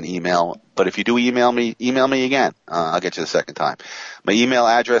miss an email. But if you do email me again. I'll get you the second time. My email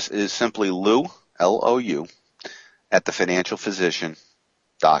address is simply Lou, L-O-U, at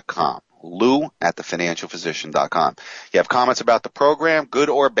thefinancialphysician.com. Lou at thefinancialphysician.com. You have comments about the program, good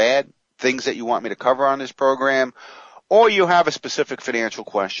or bad, things that you want me to cover on this program, or you have a specific financial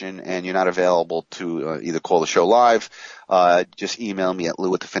question and you're not available to either call the show live, just email me at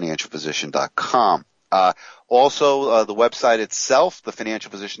lou at thefinancialphysician.com. Also, the website itself,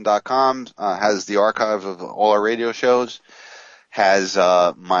 thefinancialphysician.com, has the archive of all our radio shows, has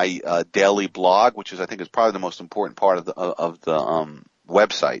my daily blog, which I think is probably the most important part of the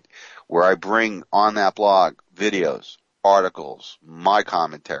website, where I bring on that blog videos, articles, my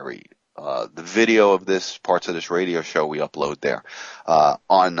commentary, the video of parts of this radio show we upload there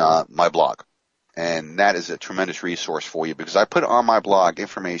on my blog. And that is a tremendous resource for you, because I put on my blog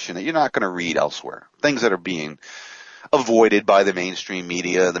information that you're not going to read elsewhere, things that are being avoided by the mainstream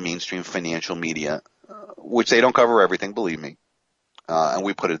media, the mainstream financial media, which they don't cover everything, believe me, and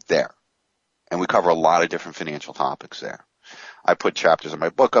we put it there. And we cover a lot of different financial topics there. I put chapters of my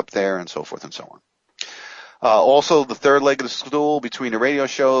book up there and so forth and so on. Also, the third leg of the stool between the radio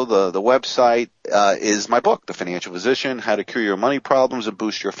show, the website, is my book, The Financial Physician, How to Cure Your Money Problems and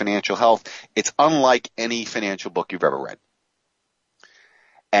Boost Your Financial Health. It's unlike any financial book you've ever read.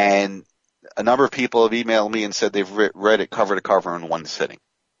 And a number of people have emailed me and said they've read it cover to cover in one sitting.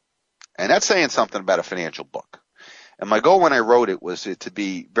 And that's saying something about a financial book. And my goal when I wrote it was it to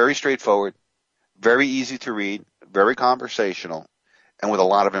be very straightforward, very easy to read, very conversational, and with a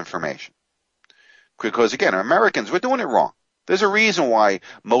lot of information. Because, again, Americans, we're doing it wrong. There's a reason why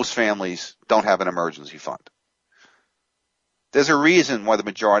most families don't have an emergency fund. There's a reason why the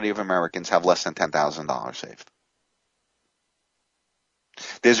majority of Americans have less than $10,000 saved.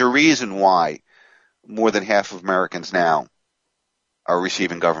 There's a reason why more than half of Americans now are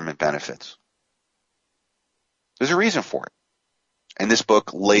receiving government benefits. There's a reason for it. And this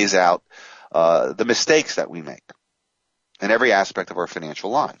book lays out the mistakes that we make in every aspect of our financial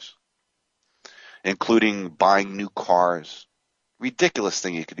lives, including buying new cars. Ridiculous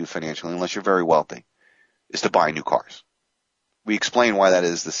thing you could do financially, unless you're very wealthy, is to buy new cars. We explain why that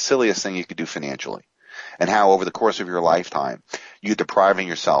is the silliest thing you could do financially, and how over the course of your lifetime you're depriving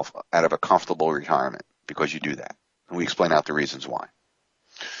yourself out of a comfortable retirement because you do that. And we explain out the reasons why.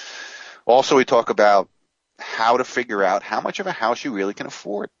 Also, we talk about how to figure out how much of a house you really can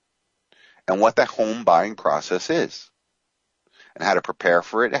afford and what the home buying process is, and how to prepare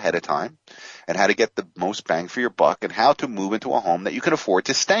for it ahead of time, and how to get the most bang for your buck, and how to move into a home that you can afford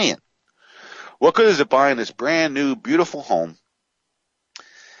to stay in. What good is it buying this brand new, beautiful home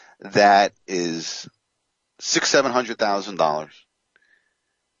that is $600,000-$700,000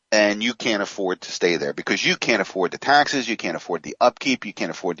 and you can't afford to stay there because you can't afford the taxes, you can't afford the upkeep, you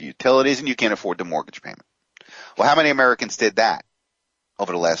can't afford the utilities, and you can't afford the mortgage payment? Well, how many Americans did that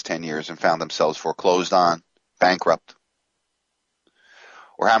over the last 10 years and found themselves foreclosed on, bankrupt?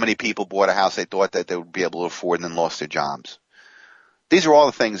 Or how many people bought a house they thought that they would be able to afford and then lost their jobs? These are all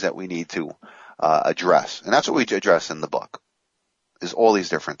the things that we need to address. And that's what we address in the book, is all these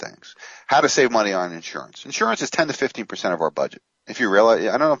different things. How to save money on insurance. Insurance is 10 to 15% of our budget. If you realize,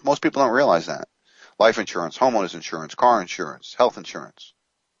 I don't know if most people don't realize that. Life insurance, homeowners insurance, car insurance, health insurance.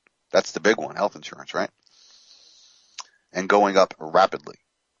 That's the big one, health insurance, right? And going up rapidly.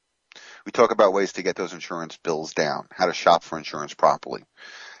 We talk about ways to get those insurance bills down, how to shop for insurance properly,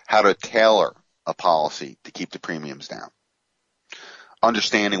 how to tailor a policy to keep the premiums down,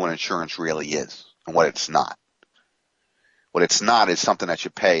 understanding what insurance really is and what it's not. What it's not is something that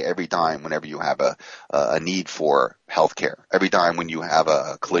you pay every time whenever you have a need for health care, every time when you have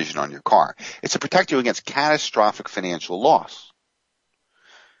a collision on your car. It's to protect you against catastrophic financial loss.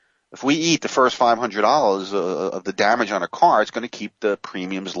 If we eat the first $500 of the damage on a car, it's going to keep the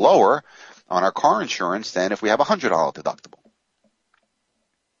premiums lower on our car insurance than if we have a $100 deductible.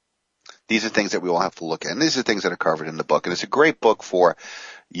 These are things that we all have to look at, and these are things that are covered in the book. And it's a great book for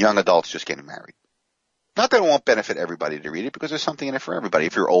young adults just getting married. Not that it won't benefit everybody to read it, because there's something in it for everybody.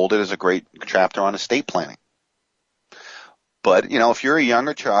 If you're older, there's a great chapter on estate planning. But, if you're a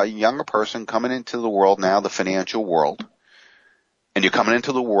younger person coming into the world now, the financial world, and you're coming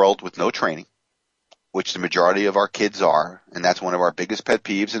into the world with no training, which the majority of our kids are, and that's one of our biggest pet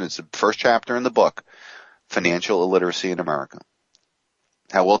peeves, and it's the first chapter in the book, financial illiteracy in America.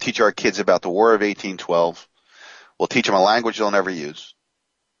 How we'll teach our kids about the War of 1812. We'll teach them a language they'll never use,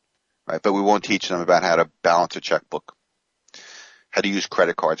 right? But we won't teach them about how to balance a checkbook, how to use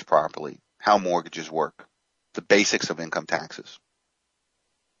credit cards properly, how mortgages work, the basics of income taxes.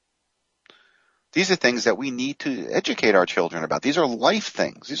 These are things that we need to educate our children about. These are life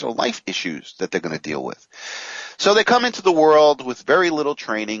things. These are life issues that they're going to deal with. So they come into the world with very little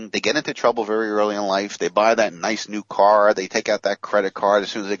training. They get into trouble very early in life. They buy that nice new car. They take out that credit card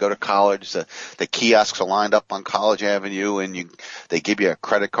as soon as they go to college. The kiosks are lined up on College Avenue, and they give you a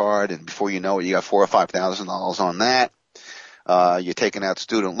credit card, and before you know it, you got $4,000 or $5,000 on that. You're taking out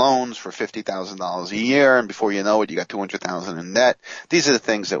student loans for $50,000 a year, and before you know it, you got $200,000 in debt. These are the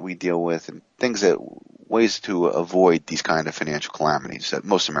things that we deal with, and ways to avoid these kind of financial calamities that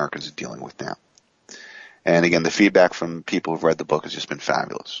most Americans are dealing with now. And again, the feedback from people who've read the book has just been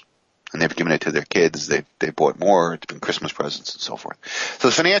fabulous. And they've given it to their kids. They've bought more. It's been Christmas presents and so forth. So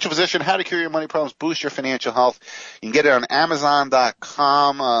The Financial Physician, How to Cure Your Money Problems, Boost Your Financial Health. You can get it on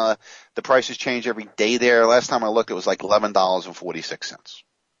Amazon.com. The prices change every day there. Last time I looked, it was like $11.46.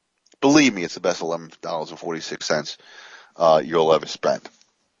 Believe me, it's the best $11.46 you'll ever spend.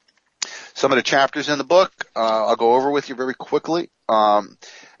 Some of the chapters in the book, I'll go over with you very quickly.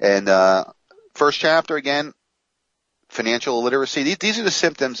 First chapter, again, financial illiteracy. These are the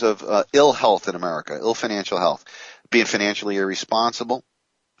symptoms of ill health in America, ill financial health. Being financially irresponsible,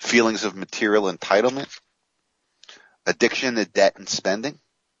 feelings of material entitlement, addiction to debt and spending,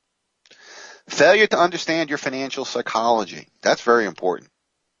 failure to understand your financial psychology. That's very important.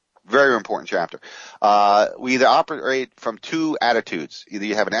 Very important chapter. We either operate from two attitudes. Either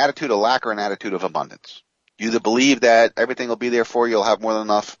you have an attitude of lack or an attitude of abundance. You either believe that everything will be there for you, you'll have more than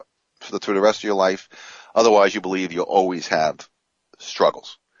enough through the rest of your life. Otherwise, you believe you'll always have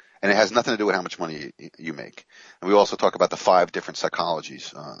struggles. And it has nothing to do with how much money you make. And we also talk about the 5 different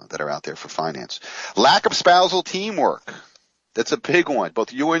psychologies that are out there for finance. Lack of spousal teamwork. That's a big one.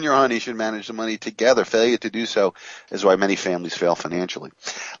 Both you and your honey should manage the money together. Failure to do so is why many families fail financially.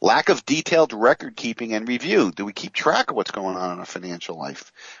 Lack of detailed record keeping and review. Do we keep track of what's going on in our financial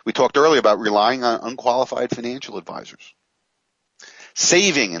life? We talked earlier about relying on unqualified financial advisors.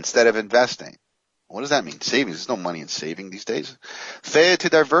 Saving instead of investing. What does that mean? Savings. There's no money in saving these days. Failure to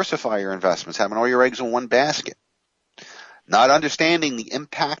diversify your investments, having all your eggs in one basket. Not understanding the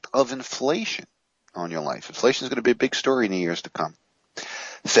impact of inflation on your life. Inflation is going to be a big story in the years to come.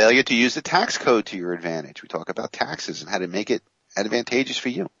 Failure to use the tax code to your advantage. We talk about taxes and how to make it advantageous for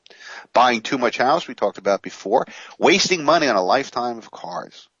you. Buying too much house, we talked about before. Wasting money on a lifetime of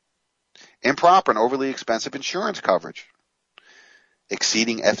cars. Improper and overly expensive insurance coverage.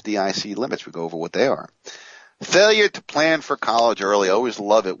 Exceeding FDIC limits, we go over what they are. Failure to plan for college early. I always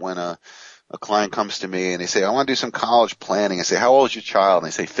love it when a client comes to me and they say, I want to do some college planning. I say, how old is your child?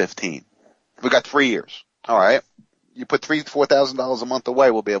 And they say 15. We got 3 years. All right. You put $3,000 to $4,000 a month away,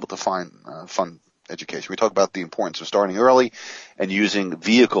 we'll be able to find fun education. We talk about the importance of starting early and using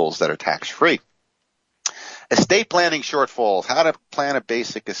vehicles that are tax-free. Estate planning shortfalls. How to plan a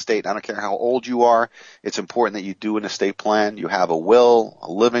basic estate. I don't care how old you are. It's important that you do an estate plan. You have a will,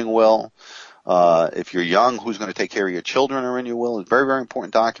 a living will. If you're young, who's going to take care of your children are in your will. It's very, very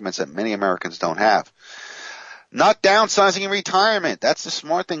important documents that many Americans don't have. Not downsizing in retirement. That's the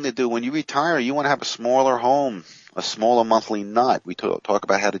smart thing to do. When you retire, you want to have a smaller home, a smaller monthly nut. We talk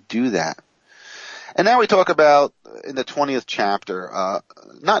about how to do that. And now we talk about, in the 20th chapter,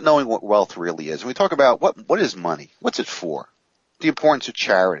 not knowing what wealth really is. And we talk about what is money? What's it for? The importance of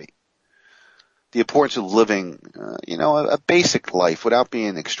charity. The importance of living, a basic life without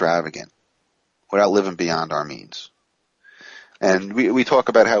being extravagant, without living beyond our means. And we talk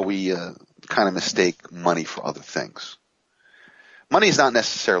about how we kind of mistake money for other things. Money is not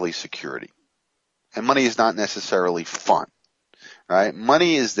necessarily security. And money is not necessarily fun. Right?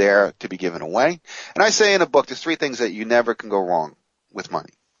 Money is there to be given away. And I say in a book, there's 3 things that you never can go wrong with money.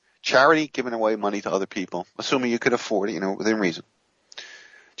 Charity, giving away money to other people, assuming you could afford it, within reason.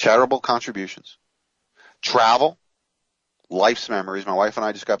 Charitable contributions. Travel, life's memories. My wife and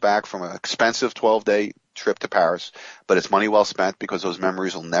I just got back from an expensive 12-day trip to Paris, but it's money well spent because those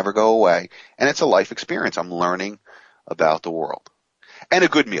memories will never go away. And it's a life experience. I'm learning about the world. And a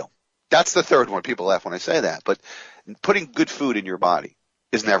good meal. That's the third one. People laugh when I say that, but putting good food in your body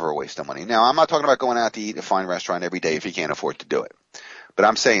is never a waste of money. Now, I'm not talking about going out to eat at a fine restaurant every day if you can't afford to do it. But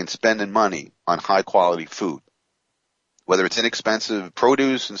I'm saying spending money on high quality food, whether it's inexpensive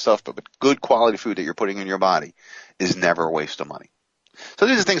produce and stuff, but good quality food that you're putting in your body is never a waste of money. So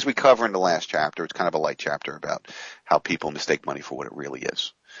these are things we cover in the last chapter. It's kind of a light chapter about how people mistake money for what it really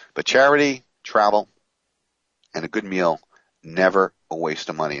is. But charity, travel, and a good meal, never a waste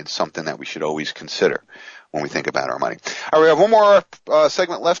of money, and something that we should always consider when we think about our money. All right, we have one more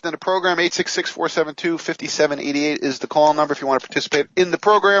segment left in the program. 866-472-5788 is the call number if you want to participate in the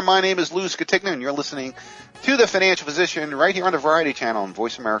program. My name is Lou Skatigna, and you're listening to The Financial Physician right here on the Variety Channel on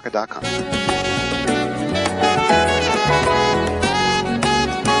VoiceAmerica.com.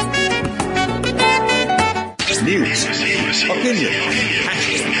 News, opinion,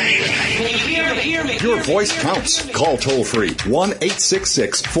 your voice counts. Call toll free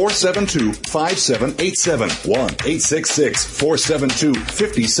 1-866-472-5787.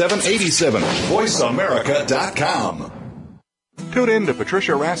 1-866-472-5787. VoiceAmerica.com. Tune in to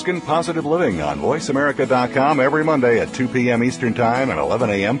Patricia Raskin Positive Living on VoiceAmerica.com every Monday at 2 p.m. Eastern Time and 11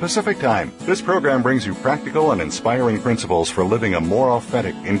 a.m. Pacific Time. This program brings you practical and inspiring principles for living a more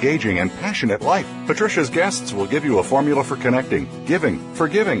authentic, engaging, and passionate life. Patricia's guests will give you a formula for connecting, giving,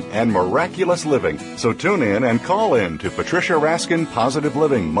 forgiving, and miraculous living. So tune in and call in to Patricia Raskin Positive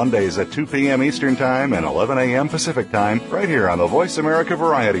Living Mondays at 2 p.m. Eastern Time and 11 a.m. Pacific Time right here on the Voice America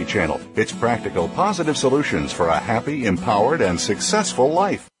Variety Channel. It's practical, positive solutions for a happy, empowered, and successful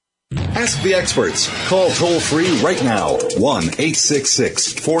life. Ask the experts. Call toll free right now.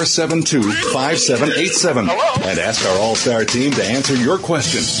 1-866-472-5787. And ask our all-star team to answer your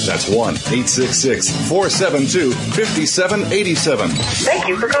question. That's 1-866-472-5787. Thank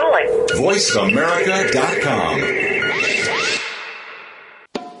you for calling. VoiceAmerica.com.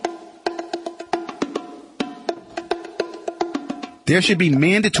 There should be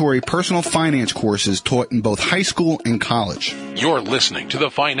mandatory personal finance courses taught in both high school and college. You're listening to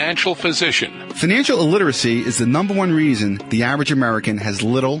The Financial Physician. Financial illiteracy is the number one reason the average American has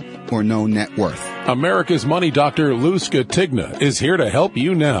little or no net worth. America's Money Doctor Lou Skatigna is here to help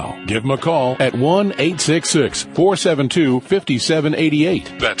you now. Give him a call at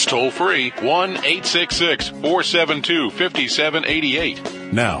 1-866-472-5788. That's toll free,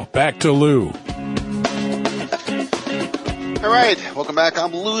 1-866-472-5788. Now, back to Lou. All right, welcome back.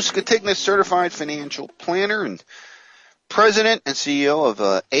 I'm Lou Skatigna, certified financial planner and president and CEO of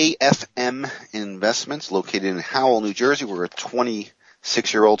AFM Investments, located in Howell, New Jersey. We're a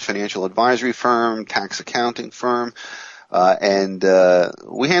 26-year-old financial advisory firm, tax accounting firm, and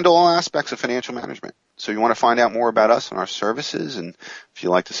we handle all aspects of financial management. So you want to find out more about us and our services, and if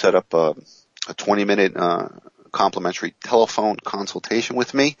you'd like to set up a 20-minute complimentary telephone consultation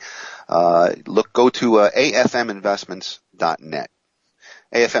with me, go to afminvestments.net.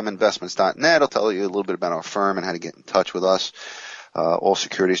 afminvestments.net. It'll tell you a little bit about our firm and how to get in touch with us. All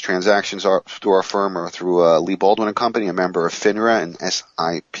securities transactions are through our firm or through Lee Baldwin and Company, a member of FINRA and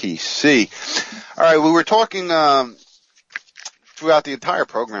SIPC. All right, we were talking throughout the entire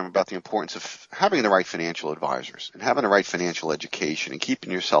program about the importance of having the right financial advisors and having the right financial education and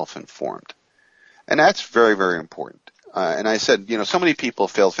keeping yourself informed. And that's very, very important. And I said, so many people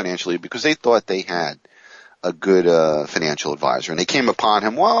failed financially because they thought they had a good financial advisor, and they came upon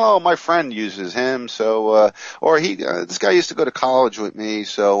him. Well, my friend uses him, so or this guy used to go to college with me,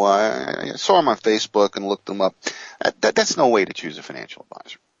 so I saw him on Facebook and looked him up. That's no way to choose a financial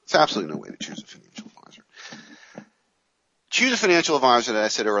advisor. It's absolutely no way to choose a financial advisor. Choose a financial advisor that I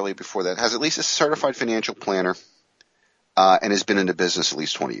said earlier before that has at least a certified financial planner and has been in the business at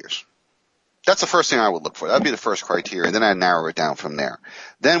least 20 years. That's the first thing I would look for. That would be the first criteria, and then I'd narrow it down from there.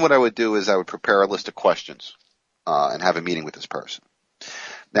 Then what I would do is I would prepare a list of questions and have a meeting with this person.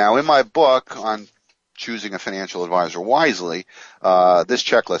 Now, in my book on choosing a financial advisor wisely, this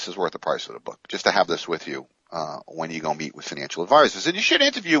checklist is worth the price of the book, just to have this with you when you go meet with financial advisors. And you should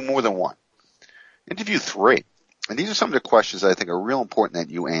interview more than one. Interview 3. And these are some of the questions that I think are real important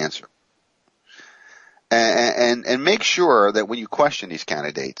that you answer. And make sure that when you question these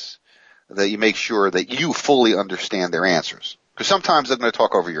candidates, that you make sure that you fully understand their answers. Because sometimes they're going to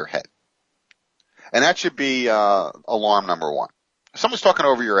talk over your head. And that should be alarm number 1. If someone's talking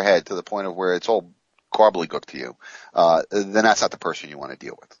over your head to the point of where it's all gobbledygook to you, then that's not the person you want to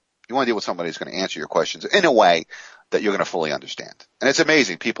deal with. You want to deal with somebody who's going to answer your questions in a way that you're going to fully understand. And it's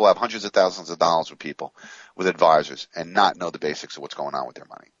amazing. People have hundreds of thousands of dollars with people, with advisors, and not know the basics of what's going on with their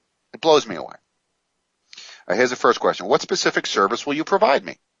money. It blows me away. All right, here's the first question. What specific service will you provide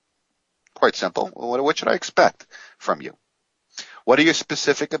me? Quite simple. What should I expect from you? What are your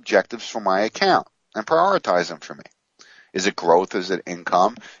specific objectives for my account? And prioritize them for me. Is it growth? Is it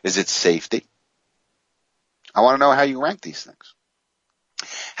income? Is it safety? I want to know how you rank these things.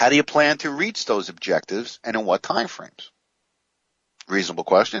 How do you plan to reach those objectives and in what time frames? Reasonable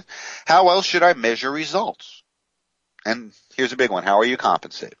question. How else should I measure results? And here's a big one. How are you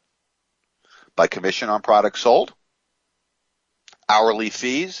compensated? By commission on products sold? Hourly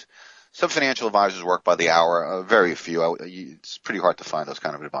fees? Some financial advisors work by the hour, very few. It's pretty hard to find those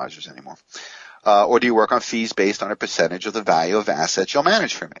kind of advisors anymore. Or do you work on fees based on a percentage of the value of assets you'll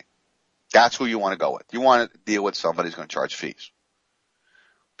manage for me? That's who you want to go with. You want to deal with somebody who's going to charge fees.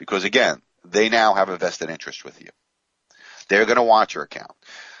 Because again, they now have a vested interest with you. They're going to watch your account.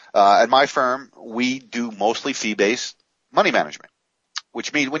 At my firm, we do mostly fee-based money management.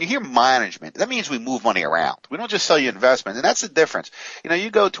 Which means when you hear management, that means we move money around. We don't just sell you investment, and that's the difference. You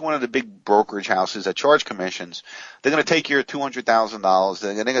go to one of the big brokerage houses that charge commissions, they're going to take your $200,000,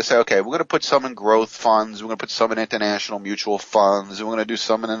 and they're going to say, okay, we're going to put some in growth funds, we're going to put some in international mutual funds, and we're going to do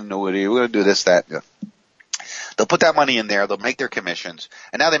some in an annuity, we're going to do this, that. Yeah. They'll put that money in there, they'll make their commissions,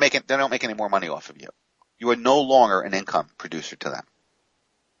 and now they don't make any more money off of you. You are no longer an income producer to them.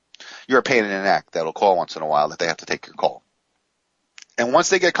 You're a pain in the neck that'll call once in a while that they have to take your call. And once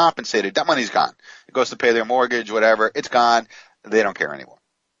they get compensated, that money's gone. It goes to pay their mortgage, whatever. It's gone. They don't care anymore.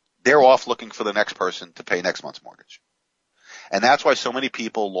 They're off looking for the next person to pay next month's mortgage. And that's why so many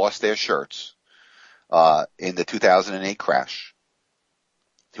people lost their shirts in the 2008 crash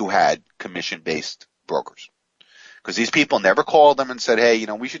who had commission-based brokers. Because these people never called them and said, hey,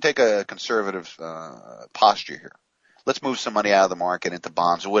 we should take a conservative posture here. Let's move some money out of the market into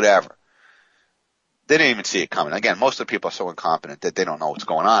bonds or whatever. They didn't even see it coming. Again, most of the people are so incompetent that they don't know what's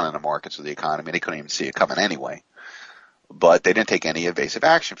going on in the markets or the economy. They couldn't even see it coming anyway. But they didn't take any evasive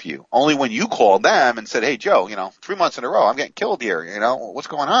action for you. Only when you called them and said, hey, Joe, 3 months in a row, I'm getting killed here. What's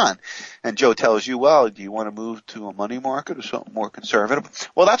going on? And Joe tells you, well, do you want to move to a money market or something more conservative?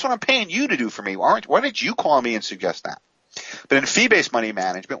 Well, that's what I'm paying you to do for me. Why didn't you call me and suggest that? But in fee-based money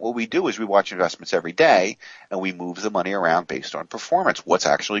management, what we do is we watch investments every day and we move the money around based on performance. What's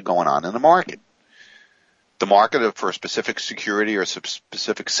actually going on in the market? The market for a specific security or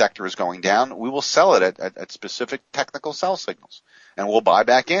specific sector is going down, we will sell it at specific technical sell signals. And we'll buy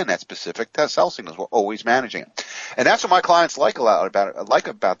back in at specific sell signals. We're always managing it. And that's what my clients like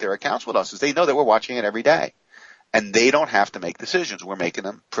about their accounts with us, is they know that we're watching it every day. And they don't have to make decisions. We're making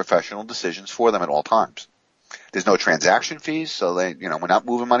them professional decisions for them at all times. There's no transaction fees, so we're not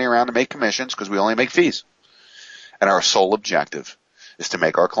moving money around to make commissions because we only make fees. And our sole objective is to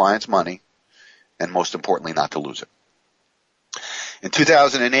make our clients money, and most importantly, not to lose it. In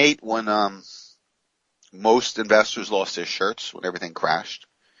 2008, when most investors lost their shirts, when everything crashed,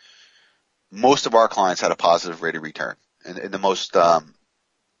 most of our clients had a positive rate of return in the most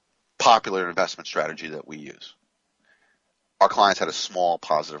popular investment strategy that we use. our clients had a small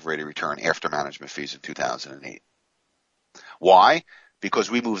positive rate of return after management fees in 2008. Why?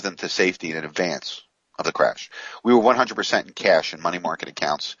 Because we moved them to safety in advance of the crash. We were 100% in cash in money market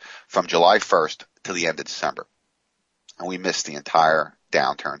accounts from July 1st to the end of December. And we missed the entire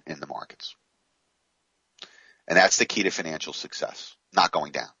downturn in the markets. And that's the key to financial success, not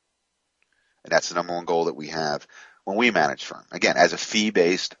going down. And that's the number one goal that we have when we manage firm. Again, as a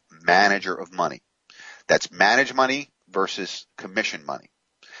fee-based manager of money. That's managed money versus commission money.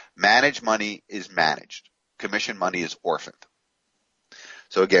 Managed money is managed. Commission money is orphaned.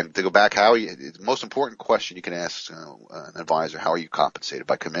 So again, to go back, the most important question you can ask an advisor, how are you compensated?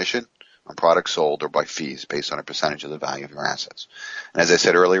 By commission, on products sold, or by fees based on a percentage of the value of your assets? And as I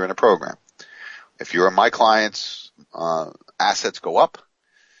said earlier in the program, if you're my client's assets go up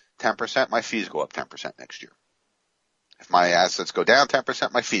 10%, my fees go up 10% next year. If my assets go down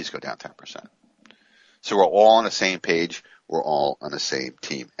 10%, my fees go down 10%. So we're all on the same page. We're all on the same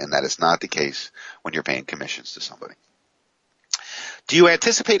team. And that is not the case when you're paying commissions to somebody. Do you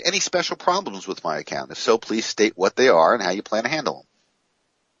anticipate any special problems with my account? If so, please state what they are and how you plan to handle them.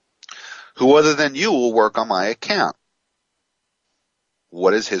 Who other than you will work on my account?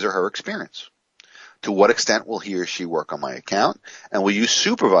 What is his or her experience? To what extent will he or she work on my account? And will you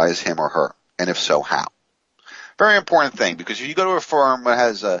supervise him or her? And if so, how? Very important thing, because if you go to a firm that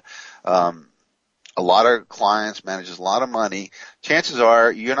has a lot of clients, manages a lot of money, chances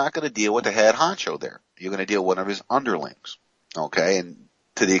are you're not going to deal with the head honcho there. You're going to deal with one of his underlings. Okay, and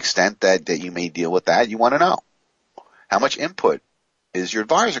to the extent that you may deal with that, you want to know how much input is your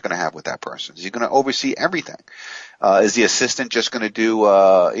advisor going to have with that person? Is he going to oversee everything? Is the assistant just going to do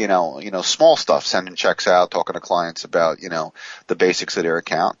small stuff, sending checks out, talking to clients about the basics of their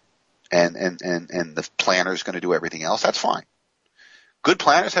account, and the planner is going to do everything else? That's fine. Good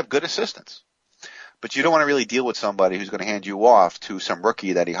planners have good assistants. But you don't want to really deal with somebody who's going to hand you off to some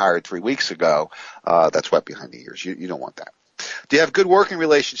rookie that he hired 3 weeks ago that's wet behind the ears. You don't want that. Do you have good working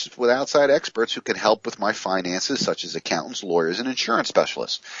relationships with outside experts who can help with my finances, such as accountants, lawyers, and insurance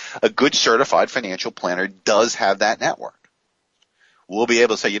specialists? A good certified financial planner does have that network. We'll be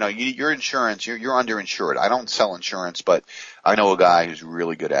able to say, your insurance, you're underinsured. I don't sell insurance, but I know a guy who's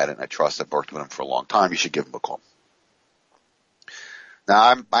really good at it, and I trust. I've worked with him for a long time. You should give him a call.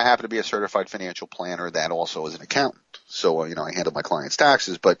 Now, I happen to be a certified financial planner that also is an accountant. So, I handle my clients'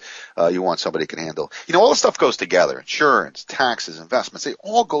 taxes, but you want somebody who can handle, all this stuff goes together. Insurance, taxes, investments, they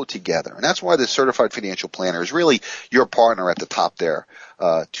all go together. And that's why the certified financial planner is really your partner at the top there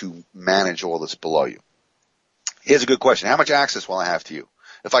to manage all this below you. Here's a good question. How much access will I have to you?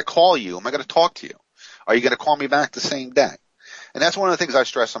 If I call you, am I going to talk to you? Are you going to call me back the same day? And that's one of the things I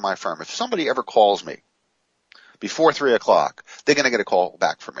stress on my firm. If somebody ever calls me before 3 o'clock, they're going to get a call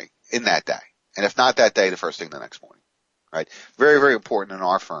back from me in that day. And if not that day, the first thing the next morning, right? Very, very important in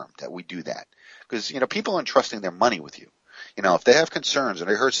our firm that we do that. Because, people are entrusting their money with you. If they have concerns or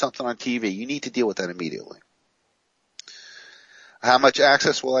they heard something on TV, you need to deal with that immediately. How much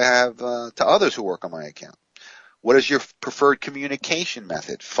access will I have to others who work on my account? What is your preferred communication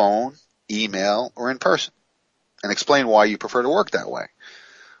method? Phone, email, or in person? And explain why you prefer to work that way.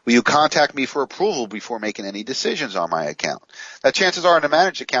 Will you contact me for approval before making any decisions on my account? Now, chances are in a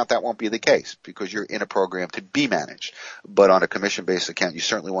managed account that won't be the case because you're in a program to be managed. But on a commission-based account, you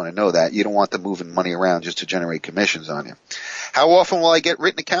certainly want to know that. You don't want them moving money around just to generate commissions on you. How often will I get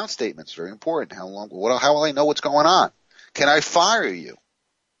written account statements? Very important. How will I know what's going on? Can I fire you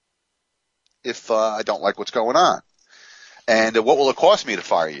if I don't like what's going on? And what will it cost me to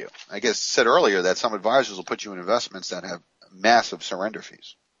fire you? I guess I said earlier that some advisors will put you in investments that have massive surrender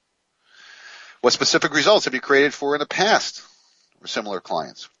fees. What specific results have you created for in the past for similar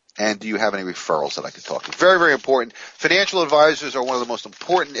clients? And do you have any referrals that I could talk to? Very, very important. Financial advisors are one of the most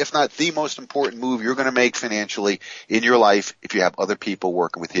important, if not the most important move you're going to make financially in your life if you have other people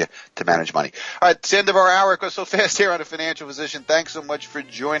working with you to manage money. All right, it's the end of our hour. It goes so fast here on The Financial Physician. Thanks so much for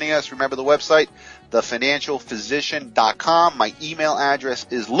joining us. Remember the website, thefinancialphysician.com. My email address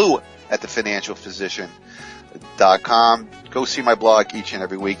is lou@thefinancialphysician.com. Go see my blog each and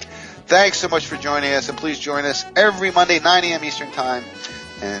every week. Thanks so much for joining us, and please join us every Monday, 9 a.m. Eastern Time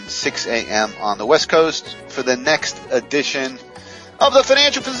and 6 a.m. on the West Coast for the next edition of The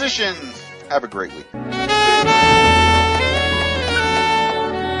Financial Physician. Have a great week.